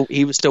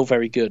was still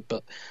very good.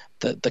 But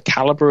the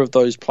caliber of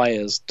those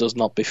players does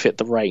not befit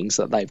the ratings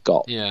that they've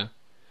got. Yeah,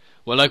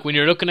 well, like when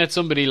you're looking at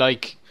somebody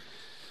like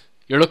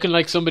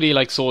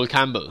Sol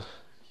Campbell.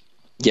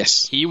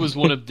 Yes, he was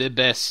one of the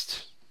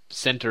best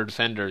centre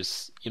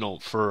defenders,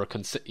 for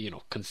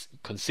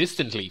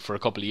consistently for a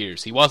couple of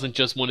years. He wasn't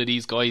just one of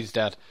these guys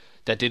that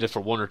did it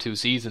for 1 or 2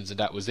 seasons and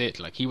that was it.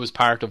 Like, he was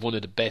part of one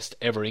of the best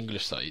ever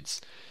English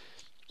sides.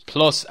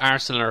 Plus,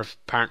 Arsenal are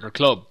partner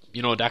club,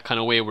 that kind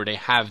of way where they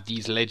have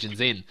these legends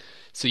in.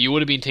 So you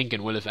would have been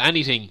thinking, well, if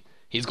anything,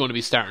 he's going to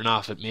be starting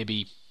off at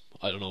maybe,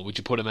 I don't know, would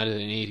you put him at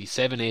an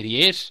 87,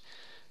 88?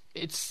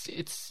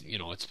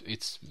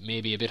 It's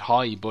maybe a bit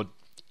high, but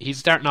he's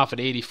starting off at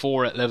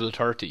 84 at level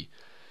 30.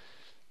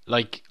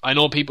 Like, I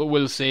know people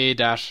will say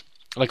that,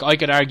 like, I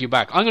could argue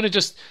back. I'm going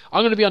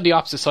to be on the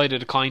opposite side of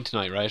the coin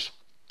tonight, right?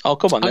 Oh,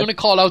 come on, I'm going to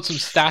call out some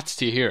stats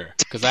to you here,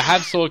 because I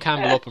have Sol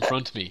Campbell up in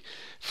front of me.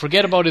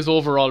 Forget about his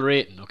overall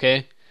rating,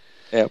 okay?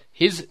 Yeah.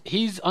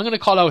 I'm going to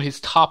call out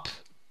his top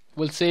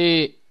 6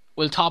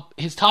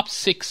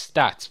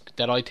 stats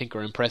that I think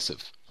are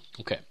impressive.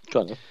 Okay.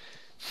 Go on.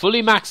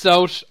 Fully maxed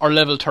out or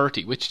level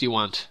 30? Which do you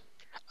want?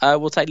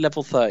 We'll take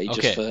level 30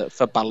 okay. just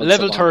for balance.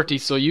 Level 30,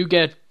 so you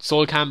get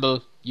Sol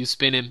Campbell, you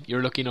spin him,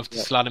 you're lucky enough to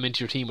slot him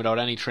into your team without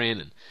any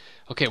training.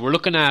 Okay, we're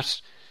looking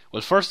at,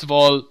 well, first of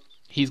all,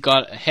 he's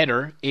got a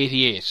header,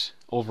 88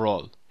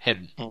 overall,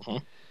 heading. Mm-hmm.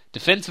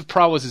 Defensive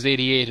prowess is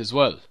 88 as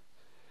well.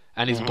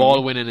 And his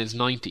ball winning is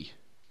 90.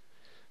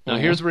 Now,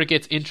 here's where it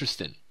gets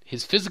interesting.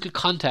 His physical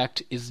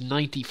contact is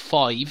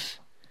 95.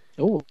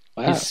 Oh,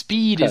 wow. His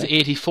speed is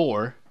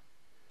 84.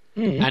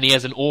 And he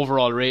has an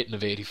overall rating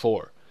of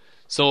 84.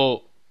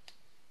 So,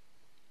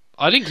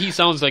 I think he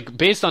sounds like,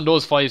 based on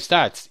those 5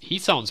 stats, he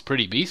sounds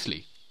pretty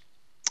beastly.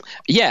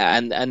 Yeah,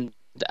 and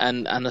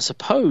I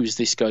suppose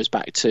this goes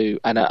back to,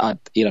 and I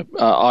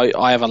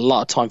have a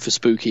lot of time for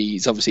Spooky.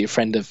 He's obviously a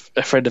friend of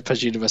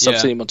PES Universe. I've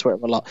seen him on Twitter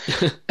a lot.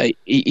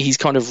 He's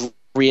kind of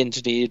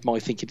re-engineered my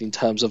thinking in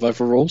terms of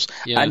overalls.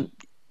 Yeah.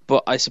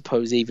 But I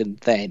suppose even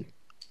then,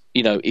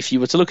 if you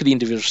were to look at the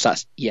individual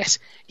stats, yes,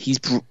 he's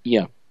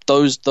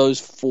those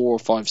 4 or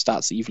 5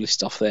 stats that you've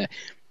listed off there,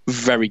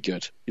 very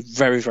good,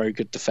 very, very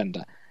good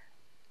defender.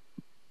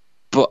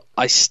 But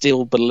I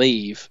still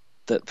believe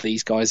that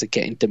these guys are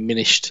getting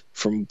diminished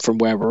from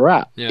where we're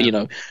at.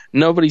 Yeah.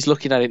 Nobody's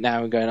looking at it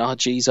now and going, oh,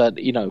 geez, I'll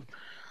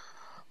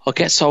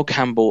get Sol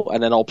Campbell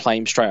and then I'll play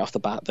him straight off the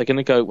bat. They're going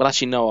to go, well,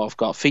 actually, no, I've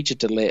got featured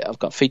De Ligt, I've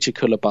got featured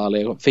Koulibaly,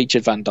 I've got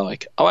featured Van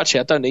Dijk. Oh, actually,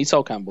 I don't need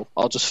Sol Campbell.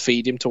 I'll just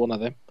feed him to one of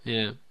them.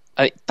 Yeah.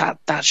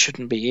 That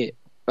shouldn't be it.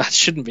 That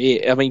shouldn't be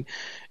it. I mean,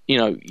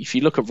 if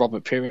you look at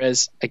Robert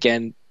Pires,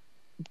 again,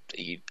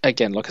 like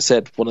I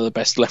said, one of the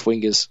best left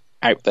wingers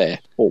out there,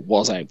 or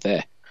was out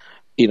there,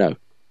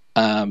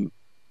 And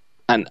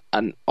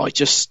I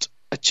just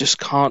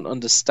can't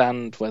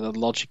understand where the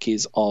logic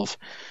is of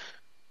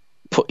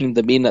putting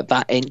them in at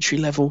that entry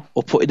level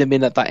or putting them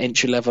in at that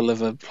entry level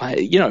of a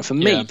player. You know, for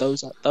me,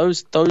 those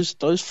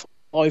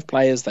 5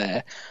 players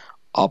there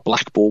are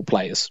black ball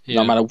players,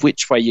 no matter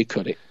which way you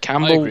cut it.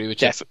 Campbell, I agree with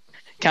you.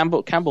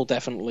 Campbell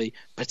definitely.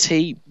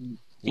 Petit,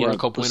 World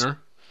Cup winner.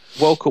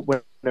 World Cup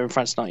winner in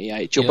France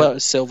 '98.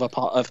 Gilberto Silva,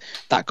 part of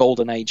that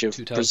golden age of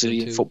 2002.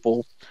 Brazilian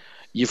football.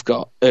 You've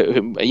got,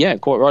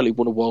 quite rightly,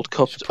 won a World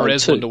Cup.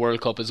 Perez won the World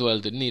Cup as well,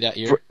 didn't he, that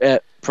year?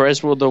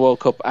 Perez won the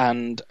World Cup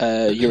and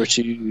Euro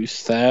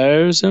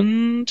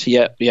 2000.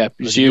 Yeah, it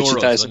was Euro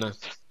 2000.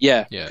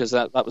 Yeah, because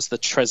that was the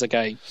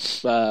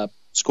Trezeguet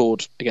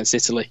scored against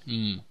Italy.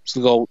 It's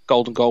the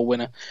golden goal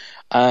winner.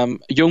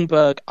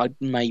 Ljungberg,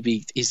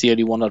 maybe is the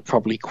only one I'd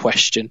probably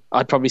question.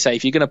 I'd probably say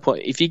if you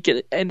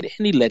get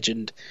any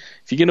legend,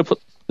 if you're going to put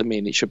them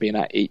in, it should be an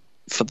 80.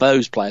 For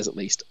those players, at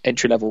least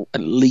entry level,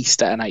 at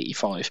least at an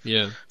 85.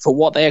 Yeah. For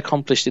what they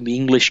accomplished in the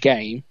English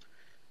game,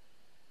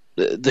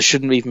 there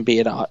shouldn't even be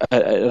an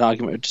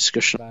argument or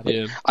discussion about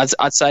it. Yeah.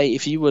 I'd say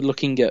if you were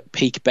looking at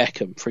peak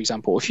Beckham, for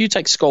example, if you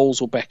take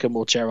Scholes or Beckham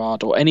or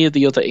Gerrard or any of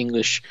the other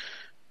English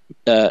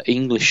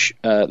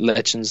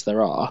legends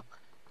there are,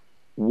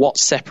 what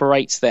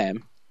separates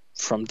them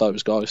from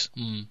those guys?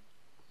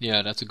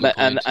 Yeah, that's a good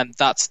point. And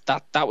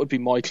that would be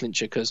my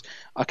clincher because,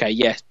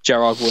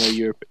 Gerrard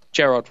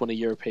won a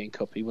European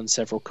Cup. He won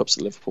several cups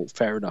at Liverpool.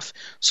 Fair enough.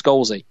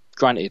 Scholesy,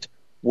 granted,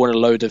 won a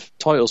load of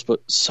titles, but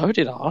so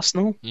did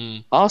Arsenal.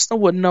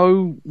 Arsenal were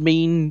no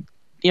mean.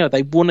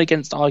 They won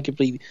against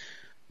arguably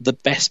the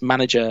best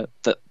manager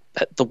that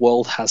the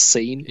world has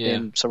seen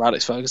in Sir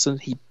Alex Ferguson.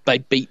 They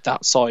beat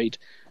that side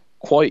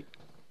quite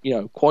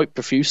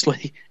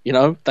profusely.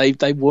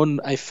 They won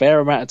a fair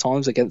amount of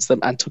times against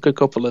them and took a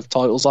couple of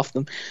titles off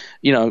them.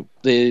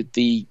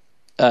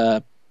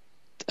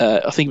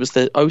 I think it was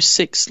the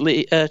 2006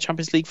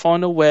 Champions League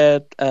final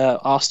where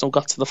Arsenal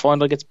got to the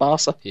final against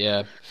Barca.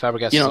 Yeah,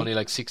 Fabregas was only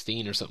like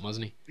 16 or something,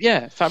 wasn't he?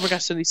 Yeah,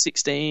 Fabregas only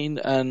 16,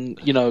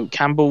 and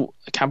Campbell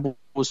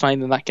was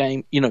playing in that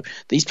game.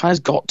 These players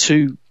got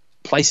to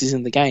places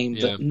in the game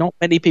that not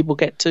many people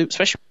get to,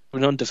 especially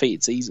with an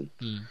undefeated season.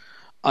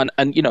 And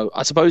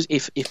I suppose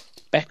if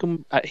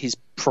Beckham at his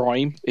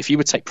prime, if you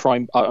would take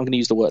prime, I'm going to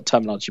use the word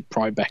terminology,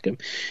 prime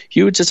Beckham. If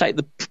you were to take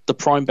the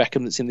prime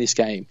Beckham that's in this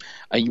game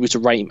and you were to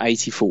rate him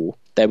 84,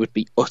 there would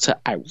be utter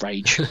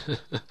outrage,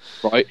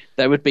 right?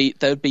 There would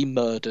be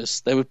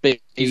murders. There would be.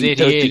 He's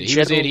 88. He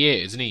was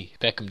 88, isn't he?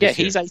 Beckham.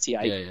 He's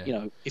 88.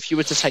 Yeah. If you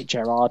were to take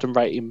Gerrard and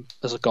rate him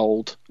as a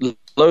gold,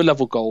 low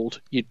level gold,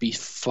 you'd be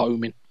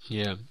foaming.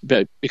 Yeah,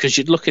 but because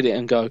you'd look at it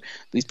and go,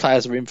 these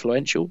players are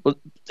influential, but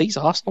these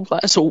Arsenal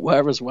players all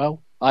were as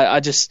well. I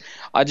just,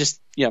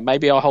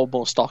 maybe I hold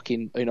more stock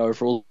in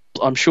overall.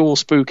 I'm sure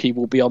Spooky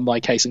will be on my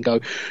case and go,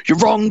 "You're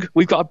wrong.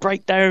 We've got a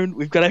breakdown.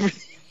 We've got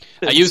everything."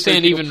 Are you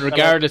saying even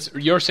regardless?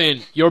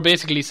 You're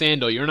basically saying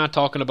though, you're not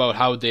talking about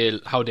how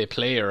they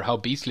play or how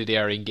beastly they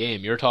are in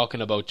game. You're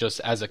talking about just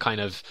as a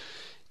kind of.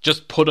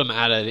 Just put him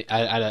at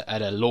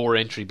a lower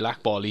entry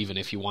blackball, even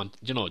if you want,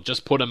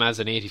 just put him as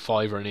an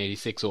 85 or an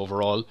 86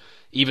 overall.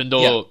 Even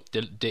though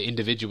the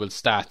individual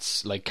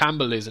stats, like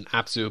Campbell is an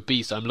absolute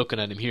beast. I'm looking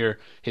at him here,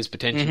 his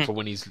potential for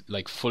when he's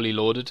like fully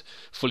loaded,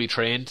 fully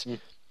trained.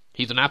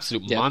 He's an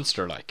absolute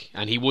monster,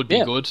 and he would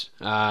be good.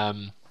 I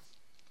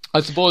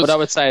suppose. But I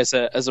would say as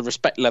a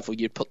respect level,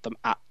 you'd put them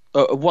at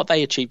what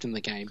they achieved in the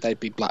game. They'd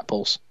be black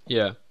balls.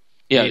 Yeah,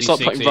 86, it's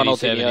like putting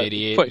Ronaldinho,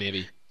 88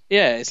 maybe.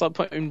 Yeah, it's like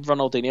putting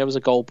Ronaldinho as a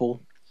goal ball.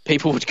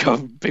 People would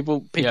go.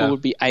 People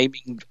would be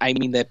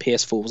aiming their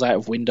PS4s out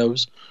of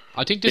windows.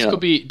 I think this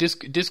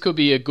could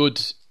be a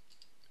good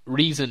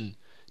reason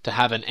to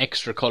have an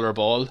extra colour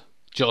ball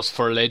just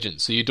for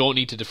legends. So you don't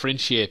need to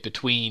differentiate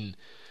between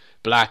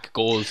black,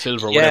 gold,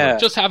 silver, whatever.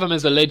 Just have him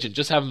as a legend.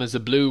 Just have him as a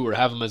blue, or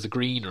have him as a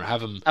green, or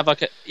have him.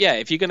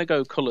 If you're going to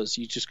go colours,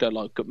 you just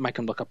go make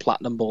them like a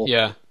platinum ball.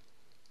 Yeah,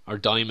 or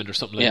diamond or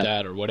something like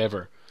that, or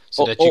whatever.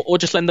 So or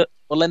just lend the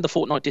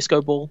Fortnite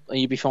disco ball and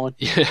you'd be fine.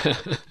 Yeah.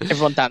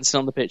 Everyone dancing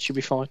on the pitch, you'd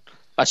be fine.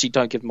 Actually,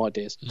 don't give them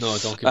ideas. No,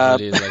 don't give them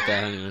ideas like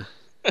that anyway.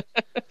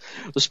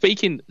 Well,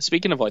 speaking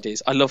of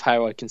ideas, I love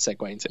how I can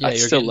segue into it. Yeah,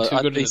 you're getting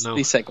too good at it now.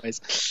 These segues.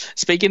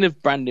 Speaking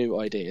of brand new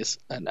ideas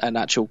and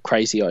actual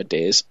crazy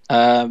ideas,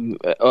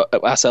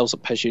 ourselves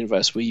at PES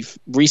Universe, we've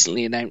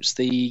recently announced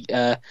the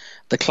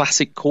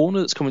classic corner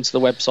that's coming to the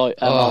website.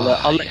 And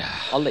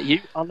I'll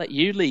let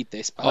you lead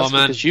this. Baz,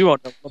 man, because you are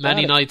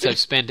many nights I've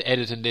spent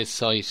editing this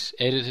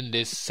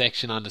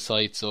section on the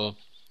site. So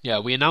yeah,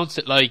 we announced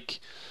it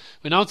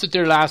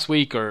there last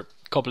week or a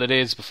couple of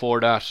days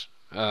before that.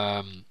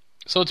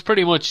 So it's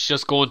pretty much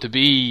just going to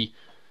be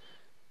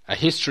a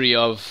history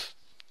of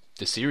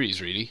the series,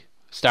 really,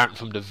 starting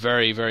from the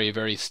very, very,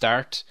 very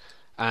start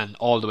and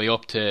all the way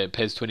up to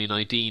PES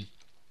 2019.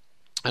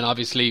 And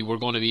obviously we're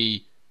going to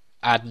be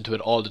adding to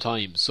it all the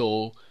time.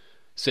 So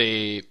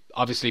say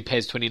obviously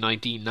PES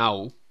 2019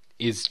 now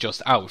is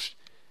just out,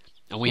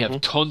 and we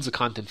have tons of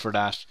content for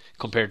that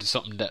compared to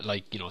something that,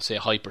 like, you know, say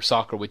Hyper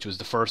Soccer, which was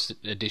the first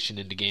edition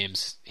in the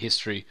game's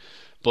history.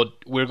 But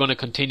we're going to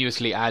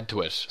continuously add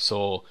to it,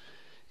 so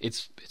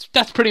it's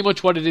that's pretty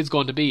much what it is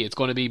going to be. It's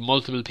going to be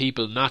multiple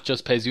people, not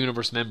just PES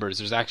Universe members.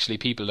 There's actually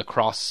people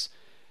across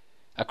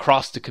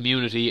the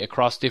community,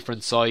 across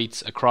different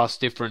sites, across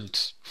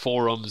different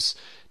forums.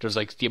 There's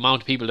like the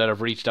amount of people that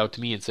have reached out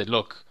to me and said,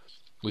 look,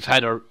 we've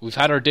had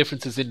our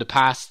differences in the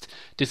past.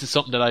 This is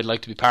something that I'd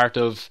like to be part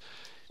of.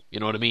 You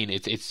know what I mean?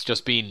 It's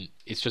just been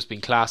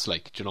class,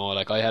 like, you know,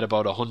 like I had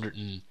about 100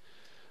 and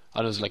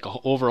I was like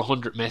over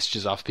 100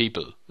 messages off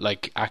people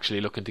like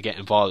actually looking to get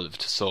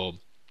involved. So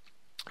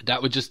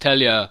that would just tell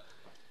you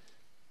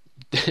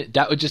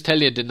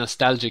the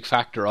nostalgic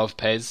factor of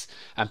PES,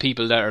 and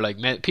people that are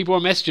like, people were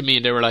messaging me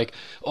and they were like,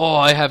 oh,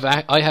 I have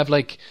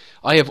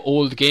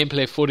old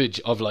gameplay footage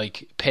of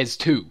like PES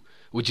 2.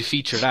 Would you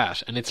feature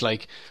that? And it's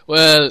like,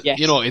 well, yes.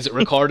 You know, is it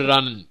recorded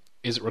on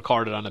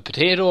a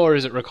potato, or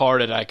is it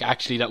recorded like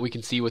actually that we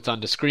can see what's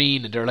on the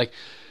screen? And they're like,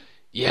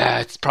 yeah,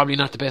 it's probably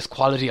not the best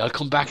quality, I'll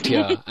come back to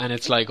you. And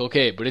it's like,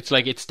 okay, but it's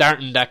like it's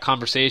starting that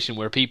conversation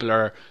where people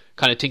are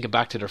kind of thinking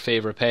back to their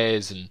favourite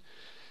PES and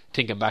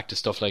thinking back to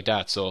stuff like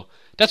that. So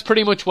that's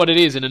pretty much what it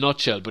is in a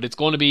nutshell. But we're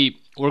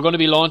going to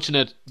be launching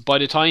it by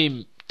the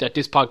time that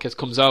this podcast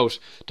comes out.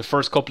 The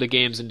first couple of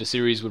games in the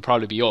series will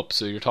probably be up.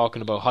 So you're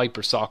talking about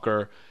Hyper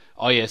Soccer,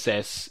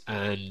 ISS,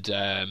 and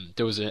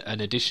there was an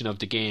edition of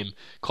the game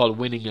called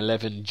Winning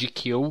 11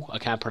 Jikyo. I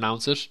can't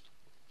pronounce it.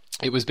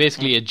 It was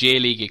basically a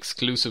J-League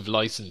exclusive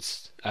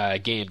licensed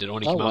game that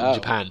only came out in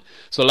Japan.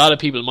 So a lot of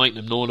people mightn't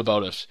have known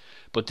about it,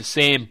 but the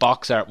same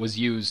box art was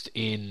used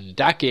in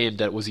that game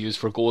that was used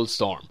for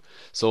Goldstorm.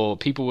 So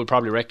people would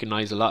probably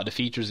recognise a lot of the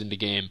features in the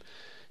game.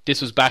 This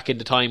was back in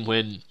the time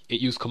when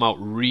it used to come out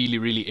really,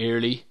 really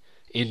early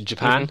in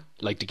Japan.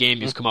 Like the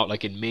game used to come out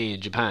like in May in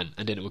Japan,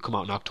 and then it would come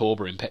out in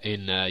October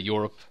in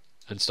Europe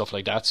and stuff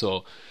like that.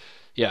 So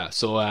yeah,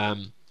 so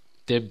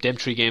them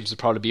 3 games will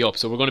probably be up.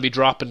 So we're going to be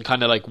dropping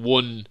kind of like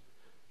one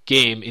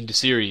game in the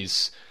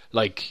series,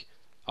 like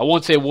I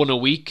won't say one a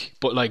week,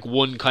 but like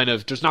one kind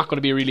of, there's not going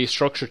to be really a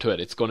structure to it.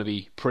 It's going to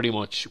be pretty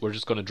much, we're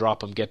just going to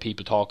drop them, get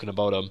people talking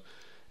about them,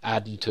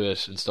 adding to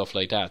it and stuff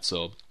like that.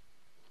 So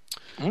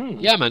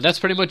yeah, man, that's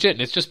pretty much it.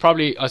 And it's just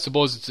probably, I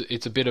suppose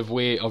it's a bit of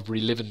way of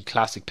reliving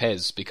classic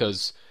PES,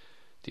 because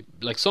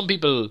like some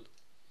people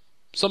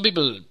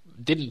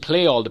didn't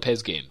play all the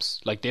PES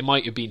games. Like they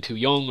might have been too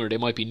young, or they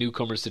might be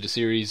newcomers to the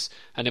series,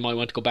 and they might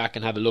want to go back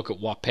and have a look at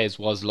what PES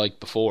was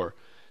like before.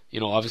 You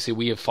know, obviously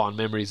we have fond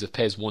memories of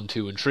PES 1,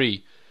 2 and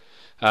 3.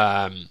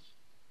 And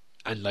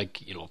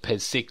like, you know,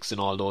 PES 6 and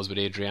all those with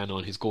Adriano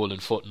and his golden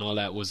foot and all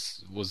that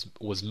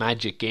was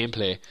magic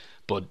gameplay.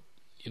 But,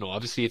 you know,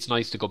 obviously it's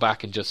nice to go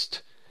back and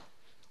just,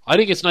 I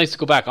think it's nice to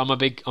go back. I'm a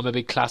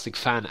big classic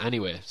fan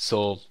anyway.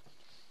 So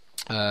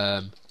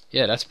yeah,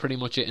 that's pretty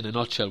much it in a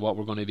nutshell what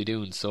we're going to be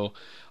doing. So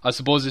I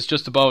suppose it's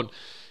just about,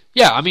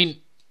 yeah, I mean,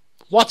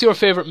 what's your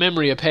favourite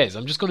memory of PES?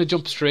 I'm just going to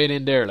jump straight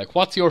in there. Like,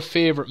 what's your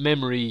favourite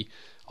memory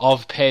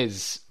of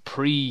PES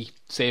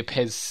say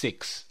PES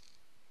 6?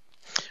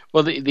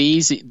 Well, the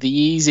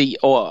easy,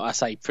 or I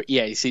say,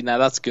 yeah. You see, now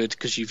that's good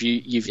because you've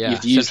used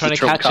the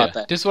trump card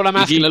there. This is what I'm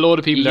asking a load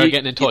of people that are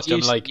getting in touch. I'm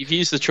like, you've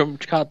used the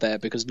trump card there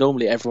because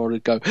normally everyone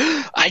would go,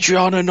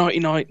 Adriano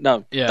 99.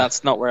 No,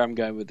 that's not where I'm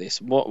going with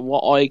this.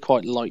 What I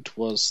quite liked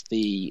was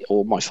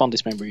my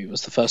fondest memory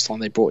was the first time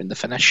they brought in the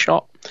finesse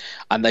shot,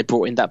 and they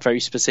brought in that very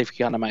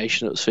specific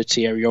animation that was for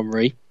Thierry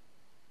Henry.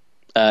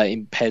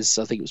 In PES,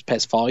 I think it was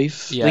PES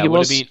 5. Yeah,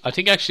 I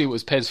think actually it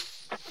was PES.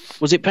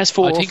 Was it PES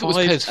 4? I think it was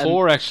PES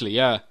 4 actually.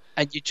 Yeah.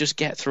 And you'd just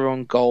get through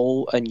on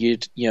goal, and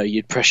you'd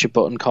press your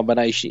button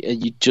combination,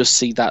 and you'd just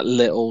see that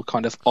little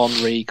kind of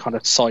Henry kind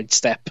of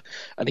sidestep,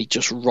 and he'd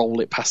just roll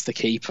it past the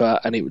keeper,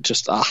 and it would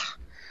just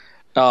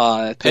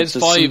PES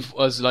 5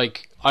 was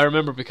like, I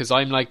remember because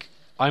I'm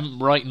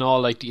writing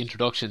all like the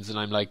introductions, and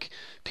I'm like,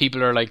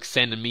 people are like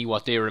sending me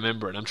what they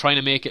remember, and I'm trying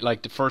to make it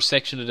like the first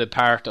section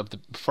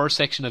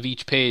of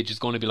each page is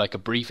going to be like a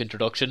brief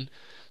introduction.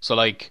 So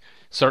like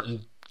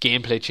certain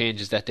gameplay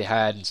changes that they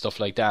had and stuff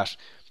like that.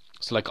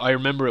 So like I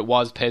remember it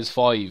was PES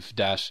 5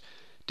 that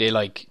they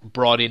like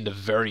brought in the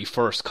very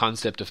first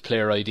concept of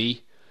player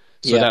ID.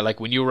 So that like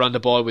when you were on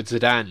the ball with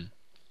Zidane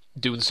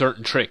doing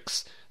certain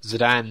tricks,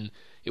 Zidane,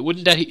 it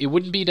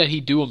wouldn't be that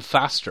he'd do them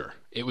faster.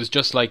 It was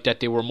just like that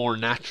they were more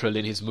natural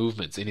in his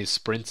movements, in his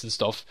sprints and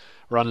stuff.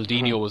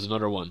 Ronaldinho was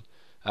another one.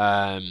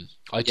 I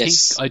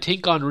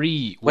think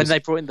Henry was, when they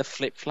brought in the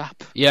flip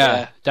flap.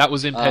 Yeah, that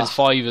was in PES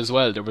 5 as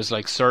well. There was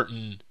like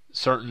certain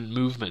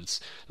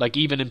movements. Like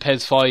even in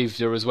PES 5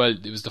 it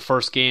was the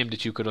first game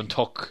that you could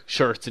untuck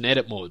shirts in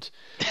edit mode.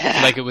 So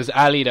like it was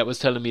Ali that was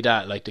telling me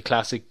that, like the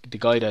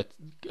guy that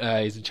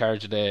is in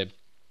charge of the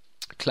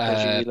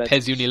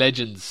PES Uni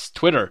Legends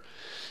Twitter,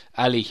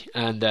 Ali,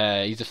 and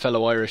he's a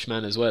fellow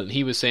Irishman as well, and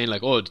he was saying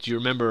like, oh, did you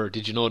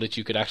know that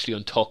you could actually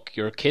untuck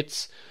your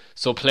kits?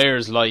 So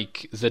players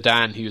like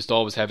Zidane, who used to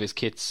always have his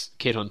kit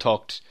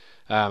untucked,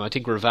 I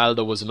think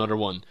Rivaldo was another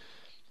one.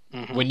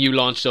 When you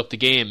launched up the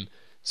game,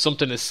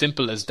 something as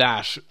simple as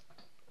that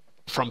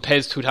from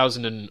PES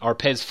 2000 or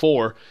PES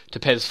 4 to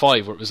PES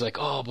 5, where it was like,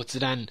 oh, but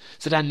Zidane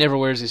never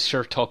wears his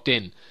shirt tucked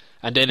in.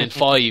 And then in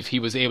 5, he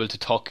was able to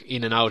tuck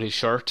in and out his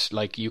shirt,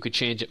 like you could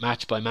change it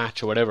match by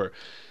match or whatever.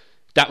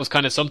 That was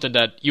kind of something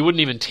that you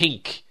wouldn't even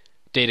think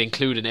they'd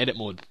include in edit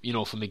mode,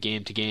 from a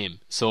game to game.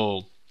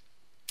 So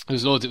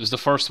there's loads. It was the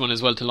first one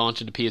as well to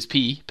launch in the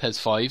PSP, PES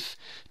 5.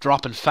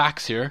 Dropping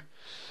facts here.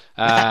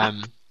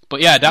 But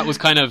yeah, that was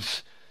kind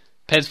of...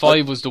 PES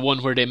 5 was the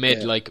one where they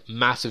made like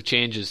massive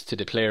changes to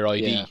the player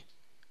ID. Yeah.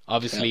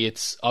 Obviously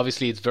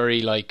it's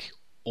very like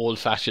old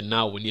fashioned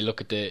now when you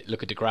look at the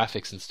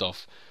graphics and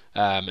stuff,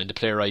 and the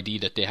player ID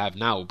that they have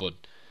now. But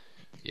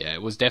yeah,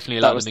 it was definitely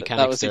a lot of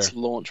mechanics. That was there. Its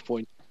launch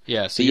point.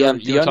 Yeah, so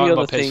you're talking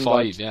about PES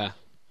 5, yeah.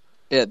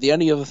 Yeah, the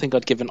only other thing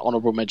I'd give an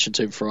honourable mention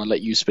to before I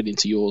let you spin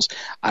into yours,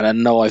 and I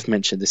know I've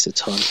mentioned this a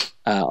ton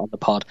on the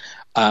pod,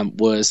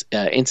 was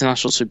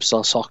International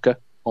Superstar Soccer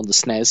on the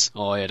SNES.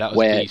 Oh yeah, that was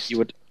where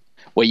beast.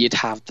 where you'd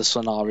have the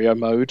scenario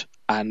mode,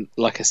 and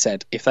like I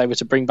said, if they were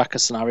to bring back a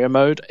scenario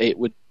mode, it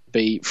would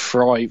be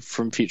Fry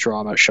from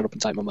Futurama, shut up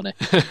and take my money.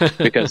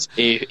 Because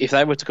if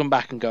they were to come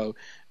back and go,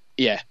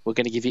 yeah, we're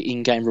going to give you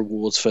in-game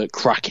rewards for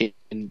cracking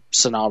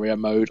scenario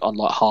mode on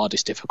like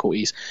hardest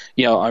difficulties.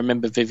 I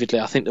remember vividly,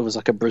 I think there was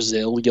like a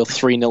Brazil, you're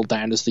 3-0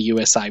 down as the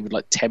USA with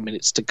like 10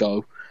 minutes to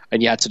go,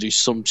 and you had to do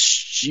some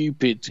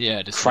stupid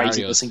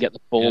craziness and get the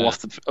ball off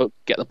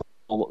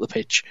the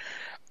pitch.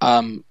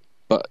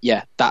 But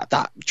yeah,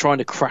 that trying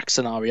to crack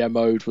scenario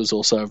mode was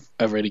also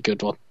a really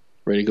good one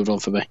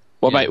for me.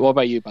 What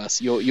about you,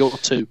 Bas? You're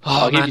two.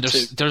 Oh man,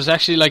 there's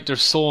actually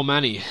there's so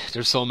many,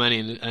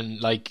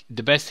 and like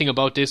the best thing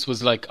about this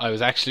was like I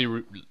was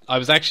actually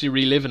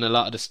reliving a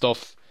lot of the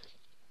stuff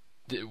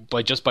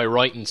by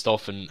writing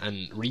stuff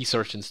and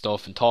researching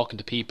stuff and talking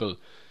to people.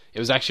 It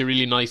was actually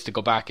really nice to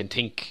go back and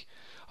think.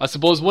 I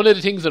suppose one of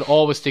the things that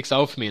always sticks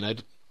out for me,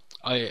 and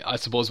I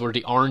suppose, were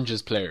the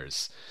Oranges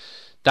players.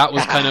 That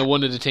was kind of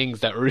one of the things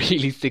that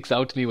really sticks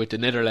out to me with the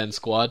Netherlands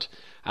squad.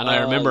 And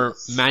I remember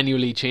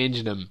manually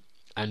changing them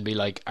and be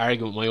like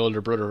arguing with my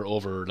older brother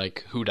over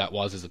like who that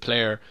was as a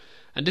player.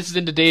 And this is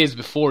in the days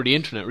before the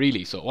internet,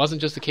 really. So it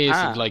wasn't just a case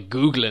of like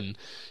Googling.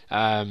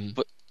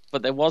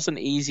 But there was an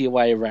easier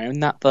way around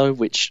that though,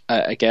 which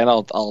again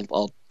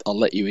I'll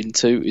let you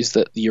into, is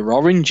that your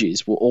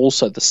Oranges were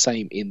also the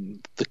same in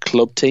the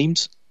club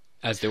teams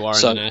as they were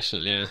in the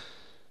national. Yeah.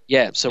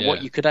 Yeah, so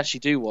what you could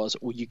actually do was,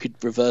 you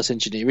could reverse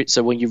engineer it.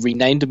 So when you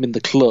renamed them in the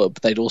club,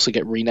 they'd also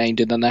get renamed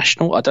in the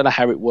national. I don't know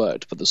how it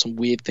worked, but there's some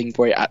weird thing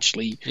where it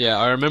actually... Yeah,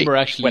 I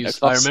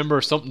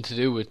remember something to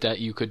do with that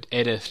you could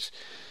edit.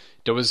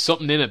 There was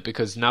something in it,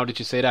 because now that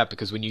you say that,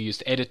 because when you used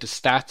to edit the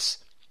stats,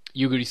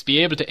 you could be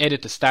able to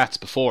edit the stats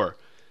before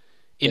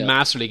in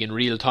Master League in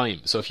real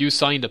time. So if you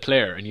signed a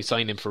player and you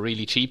signed him for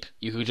really cheap,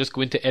 you could just go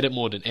into edit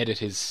mode and edit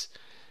his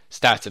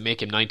stats and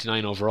make him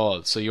 99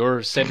 overall. So your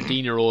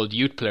 17-year-old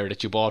youth player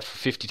that you bought for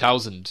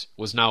 50,000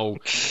 was now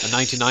a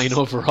 99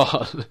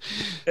 overall.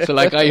 So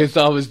like I used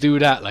to always do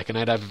that, like, and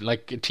I'd have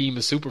like a team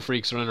of super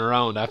freaks running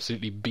around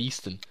absolutely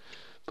beasting.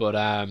 But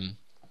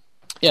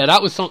yeah,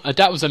 that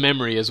was a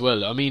memory as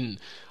well. I mean,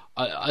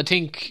 I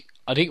think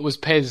it was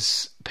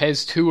PES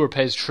 2 or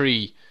PES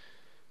 3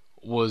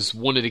 was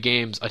one of the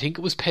games. I think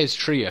it was PES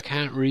 3. I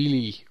can't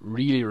really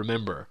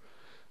remember.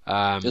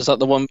 Is that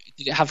the one?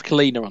 Did it have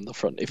Kalina on the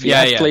front?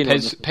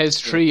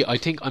 PES 3. I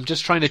think I'm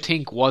just trying to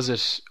think. Was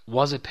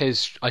it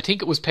PES? I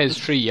think it was PES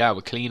 3. Yeah,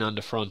 with Kalina on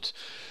the front.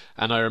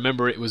 And I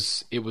remember it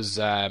was.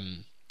 I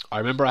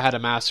remember I had a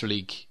Master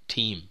League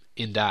team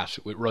in that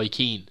with Roy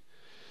Keane,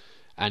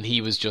 and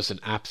he was just an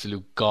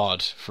absolute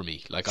god for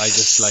me. Like I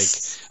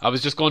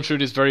was just going through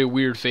this very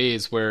weird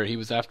phase where he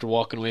was after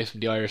walking away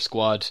from the Irish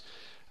squad.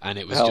 And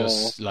it was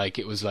just like,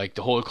 it was like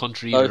the whole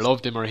country either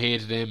loved him or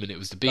hated him, and it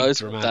was the big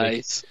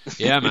dramatic.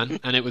 Yeah, man.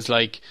 And it was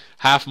like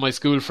half of my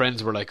school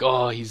friends were like,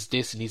 oh, he's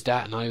this and he's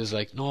that, and I was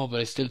like, no, but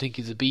I still think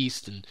he's a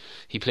beast. And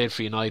he played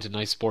for United,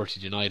 and I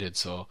supported United,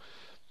 so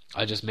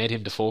I just made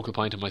him the focal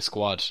point of my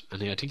squad.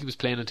 And I think he was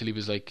playing until he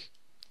was like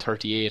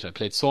 38. I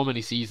played so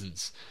many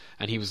seasons,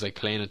 and he was like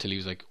playing until he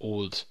was like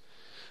old.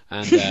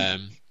 And yeah,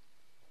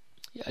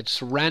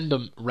 just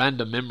random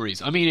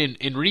memories. I mean,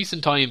 in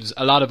recent times,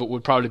 a lot of it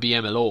would probably be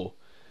MLO.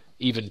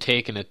 Even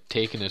taking it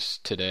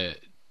to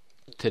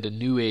the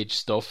new age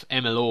stuff,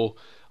 MLO.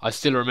 I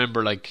still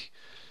remember like,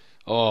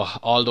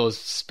 all those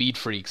speed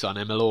freaks on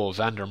MLO,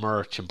 Van der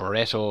Merch and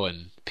Barretto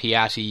and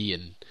Piatti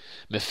and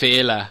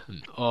Mefela,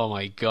 and oh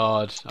my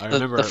god, I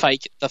remember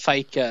the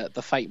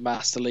fake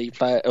Master League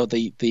player, or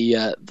the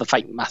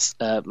fake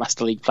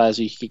Master League players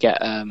you could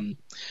get.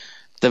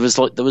 There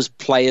was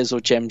players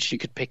or gems you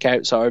could pick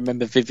out. So I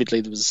remember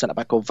vividly there was a centre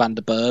back called Van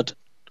der Bird.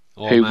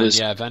 Oh who man,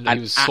 yeah,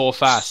 he was so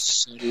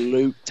fast.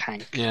 Absolute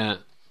tank. Yeah.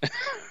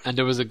 And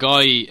there was a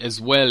guy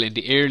as well in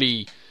the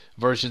early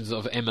versions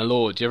of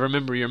MLO. Do you ever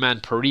remember your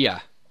man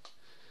Perea?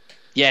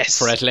 Yes.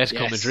 For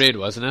Atletico Madrid,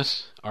 wasn't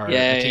it? Or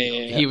yeah, I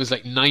think he was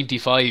like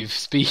 95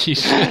 speed.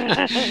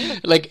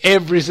 Like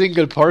every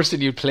single person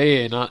you'd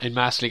play in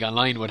Master League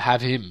Online would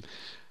have him.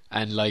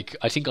 And like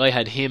I think I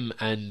had him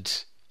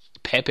and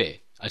Pepe.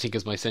 I think,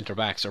 as my centre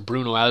backs, or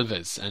Bruno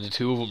Alves, and the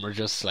two of them are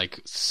just like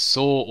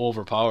so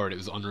overpowered. It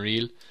was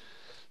unreal.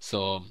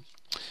 So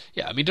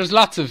yeah, I mean, there's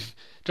lots of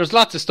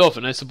stuff,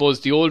 and I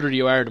suppose the older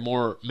you are, the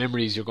more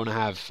memories you're going to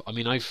have. I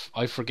mean, I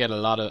forget a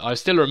lot of. I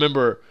still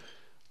remember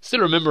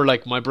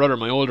like my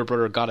older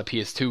brother got a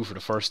PS2 for the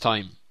first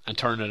time and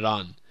turned it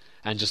on,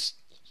 and just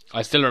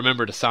I still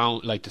remember the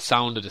sound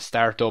of the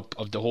startup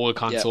of the whole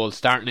console,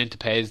 starting into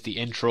PES, the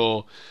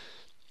intro.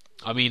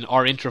 I mean,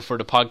 our intro for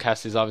the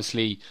podcast is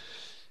obviously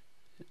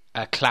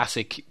a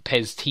classic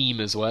PES theme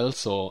as well,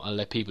 so I'll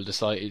let people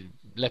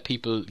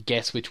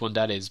guess which one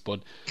that is.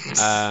 But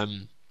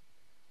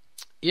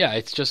yeah,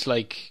 it's just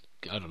like,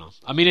 I don't know.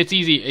 I mean, it's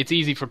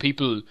easy for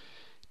people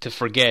to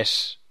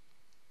forget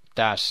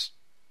that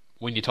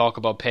when you talk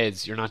about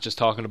PES, you're not just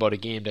talking about a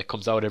game that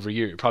comes out every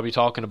year. You're probably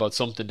talking about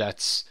something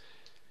that's,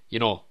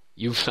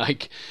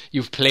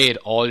 you've played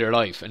all your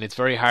life, and it's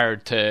very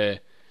hard to.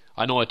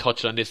 I know I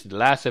touched on this in the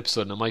last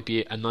episode, and it might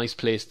be a nice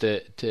place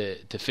to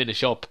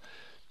finish up.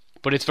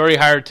 But it's very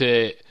hard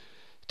to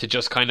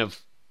just kind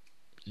of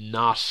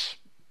not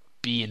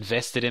be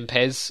invested in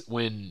PES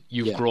when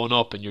you've grown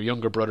up, and your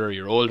younger brother,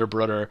 your older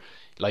brother,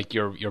 like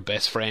your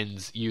best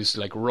friends used to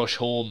like rush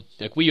home.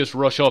 Like we used to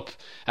rush up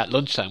at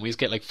lunchtime. We used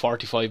to get like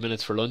 45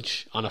 minutes for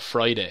lunch on a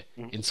Friday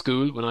in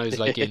school when I was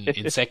like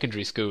in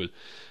secondary school,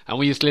 and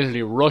we used to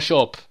literally rush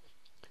up,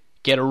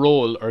 get a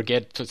roll or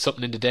get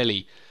something in the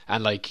deli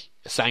and like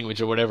a sandwich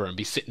or whatever, and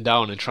be sitting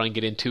down and try and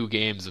get in 2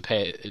 games of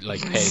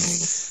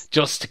PES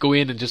just to go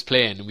in and just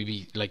play. And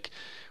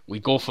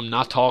we'd go from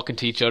not talking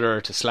to each other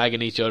to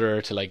slagging each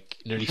other to like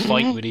nearly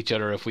fighting with each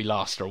other if we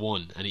lost or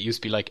won. And it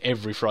used to be like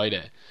every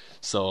Friday.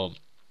 So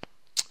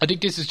I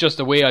think this is just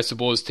a way, I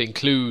suppose, to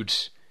include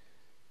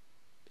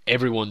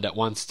everyone that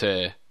wants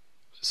to, I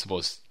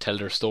suppose, tell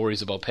their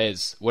stories about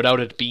PES without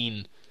it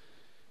being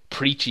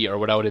preachy or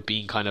without it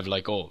being kind of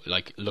like, oh,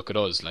 like, look at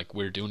us, like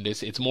we're doing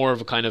this. It's more of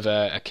a kind of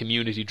a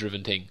community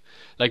driven thing.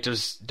 Like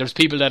there's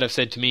people that have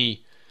said to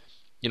me,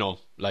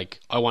 like,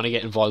 I want to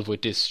get involved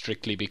with this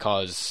strictly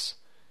because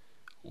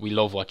we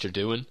love what you're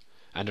doing.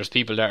 And there's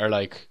people that are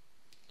like,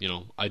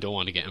 I don't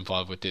want to get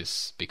involved with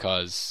this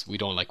because we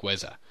don't like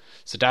Weza.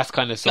 So that's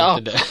kind of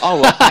something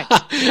well,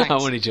 thanks. I'm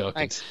only joking.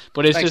 Thanks.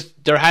 But it's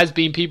just, there has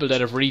been people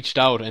that have reached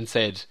out and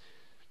said,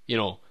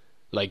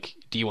 like,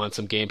 do you want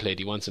some gameplay?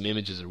 Do you want some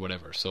images or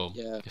whatever? So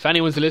if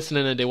anyone's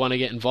listening and they want to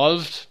get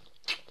involved,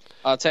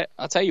 I'll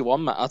tell you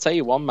one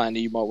man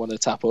who you might want to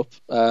tap up,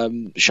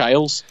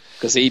 Shales,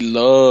 because he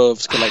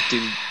loves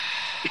collecting.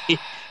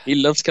 He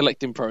loves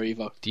collecting Pro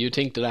Evo. Do you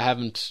think that I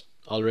haven't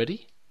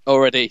already?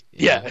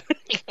 Yeah.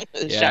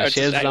 Yeah,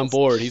 Shales is on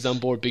board. He's on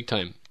board big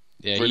time.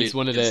 Yeah, Brilliant.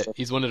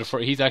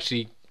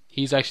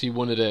 He's actually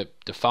one of the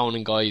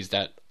founding guys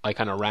that I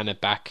kind of ran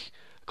it back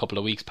a couple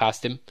of weeks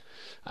past him,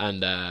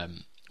 and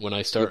when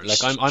I started, like,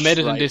 I'm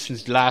editing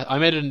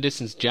this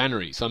since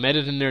January, so I'm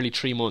editing nearly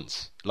 3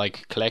 months,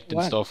 like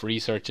collecting stuff,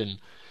 researching.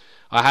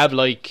 I have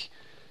like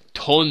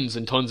tons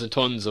and tons and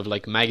tons of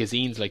like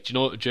magazines. Like, do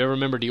you ever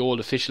remember the old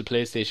official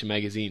PlayStation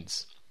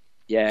magazines?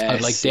 Yeah,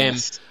 I've like them.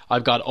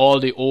 I've got all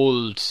the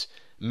old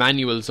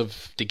manuals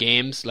of the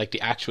games, like the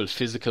actual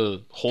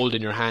physical hold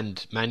in your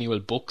hand manual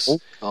books. Oh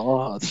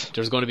God!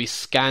 There's going to be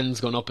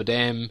scans going up of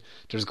them.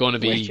 There's going to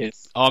be Wicked.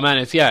 Oh man,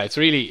 it's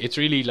really like,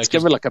 it's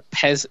given like a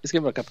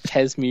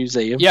PES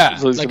museum. Yeah,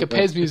 like a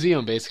PES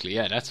museum basically.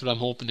 Yeah, that's what I'm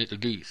hoping it'll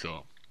be.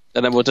 So.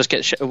 And then we'll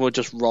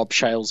just rob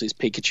Shales'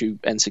 Pikachu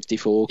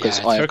N64 because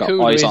I've got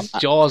eyes on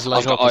that. Jaws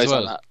light up as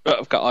well.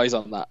 I've got eyes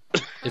on that.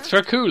 It's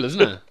fair cool,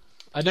 isn't it?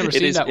 I'd never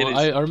seen that one.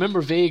 I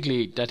remember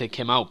vaguely that it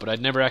came out, but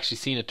I'd never actually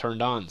seen it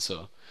turned on.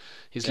 So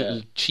his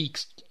little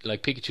cheeks,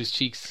 like Pikachu's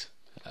cheeks,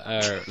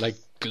 are like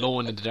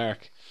glowing in the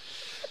dark.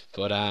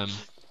 But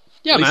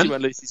yeah, at least man. He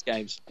won't lose his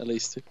games. At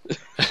least.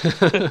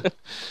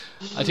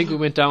 I think we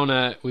went down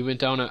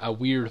a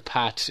weird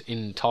path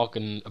in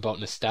talking about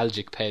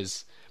nostalgic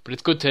PES. But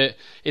it's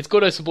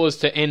good, I suppose,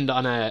 to end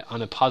on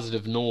a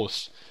positive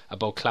note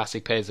about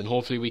classic PES, and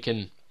hopefully we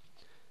can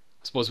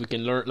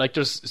learn. Like,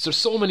 there's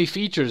so many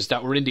features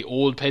that were in the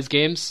old PES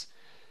games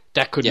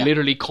that could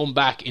literally come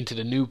back into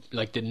the new,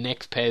 like the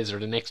next PES or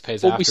the next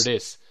PES after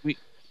this.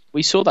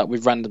 We saw that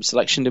with random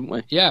selection, didn't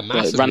we? Yeah,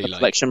 massively. Random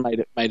selection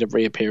made a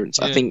reappearance.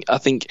 Yeah. I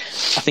think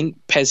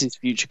PES's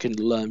future can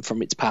learn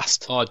from its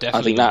past. Oh,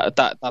 definitely. I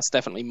think that's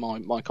definitely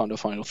my kind of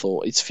final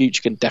thought. Its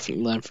future can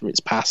definitely learn from its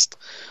past.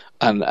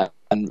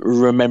 And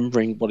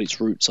remembering what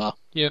its roots are.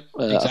 Yeah,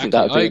 exactly. I think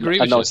that would be agree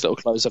a with nice you.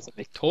 little closer for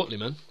me. Totally,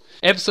 man.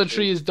 Episode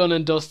 3 is done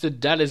and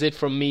dusted. That is it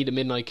from me, the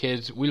Midnight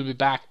Kid. We'll be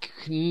back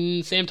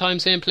same time,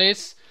 same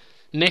place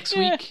next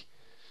week.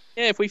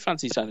 Yeah, if we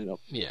fancy signing up.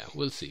 Yeah,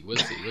 we'll see.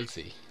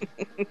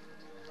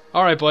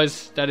 Alright,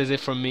 boys, that is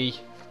it from me.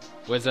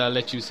 Wes, I'll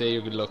let you say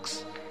your good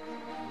looks.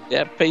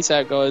 Yeah, peace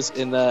out, guys.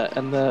 And let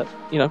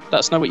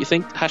us know what you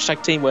think.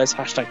 #TeamWes,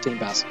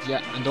 #TeamBaz.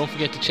 Yeah, and don't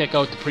forget to check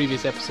out the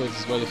previous episodes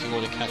as well if you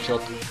want to catch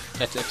up.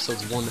 That's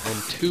episodes 1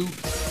 and 2,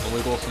 and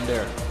we'll go from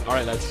there.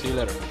 Alright, lads, see you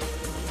later.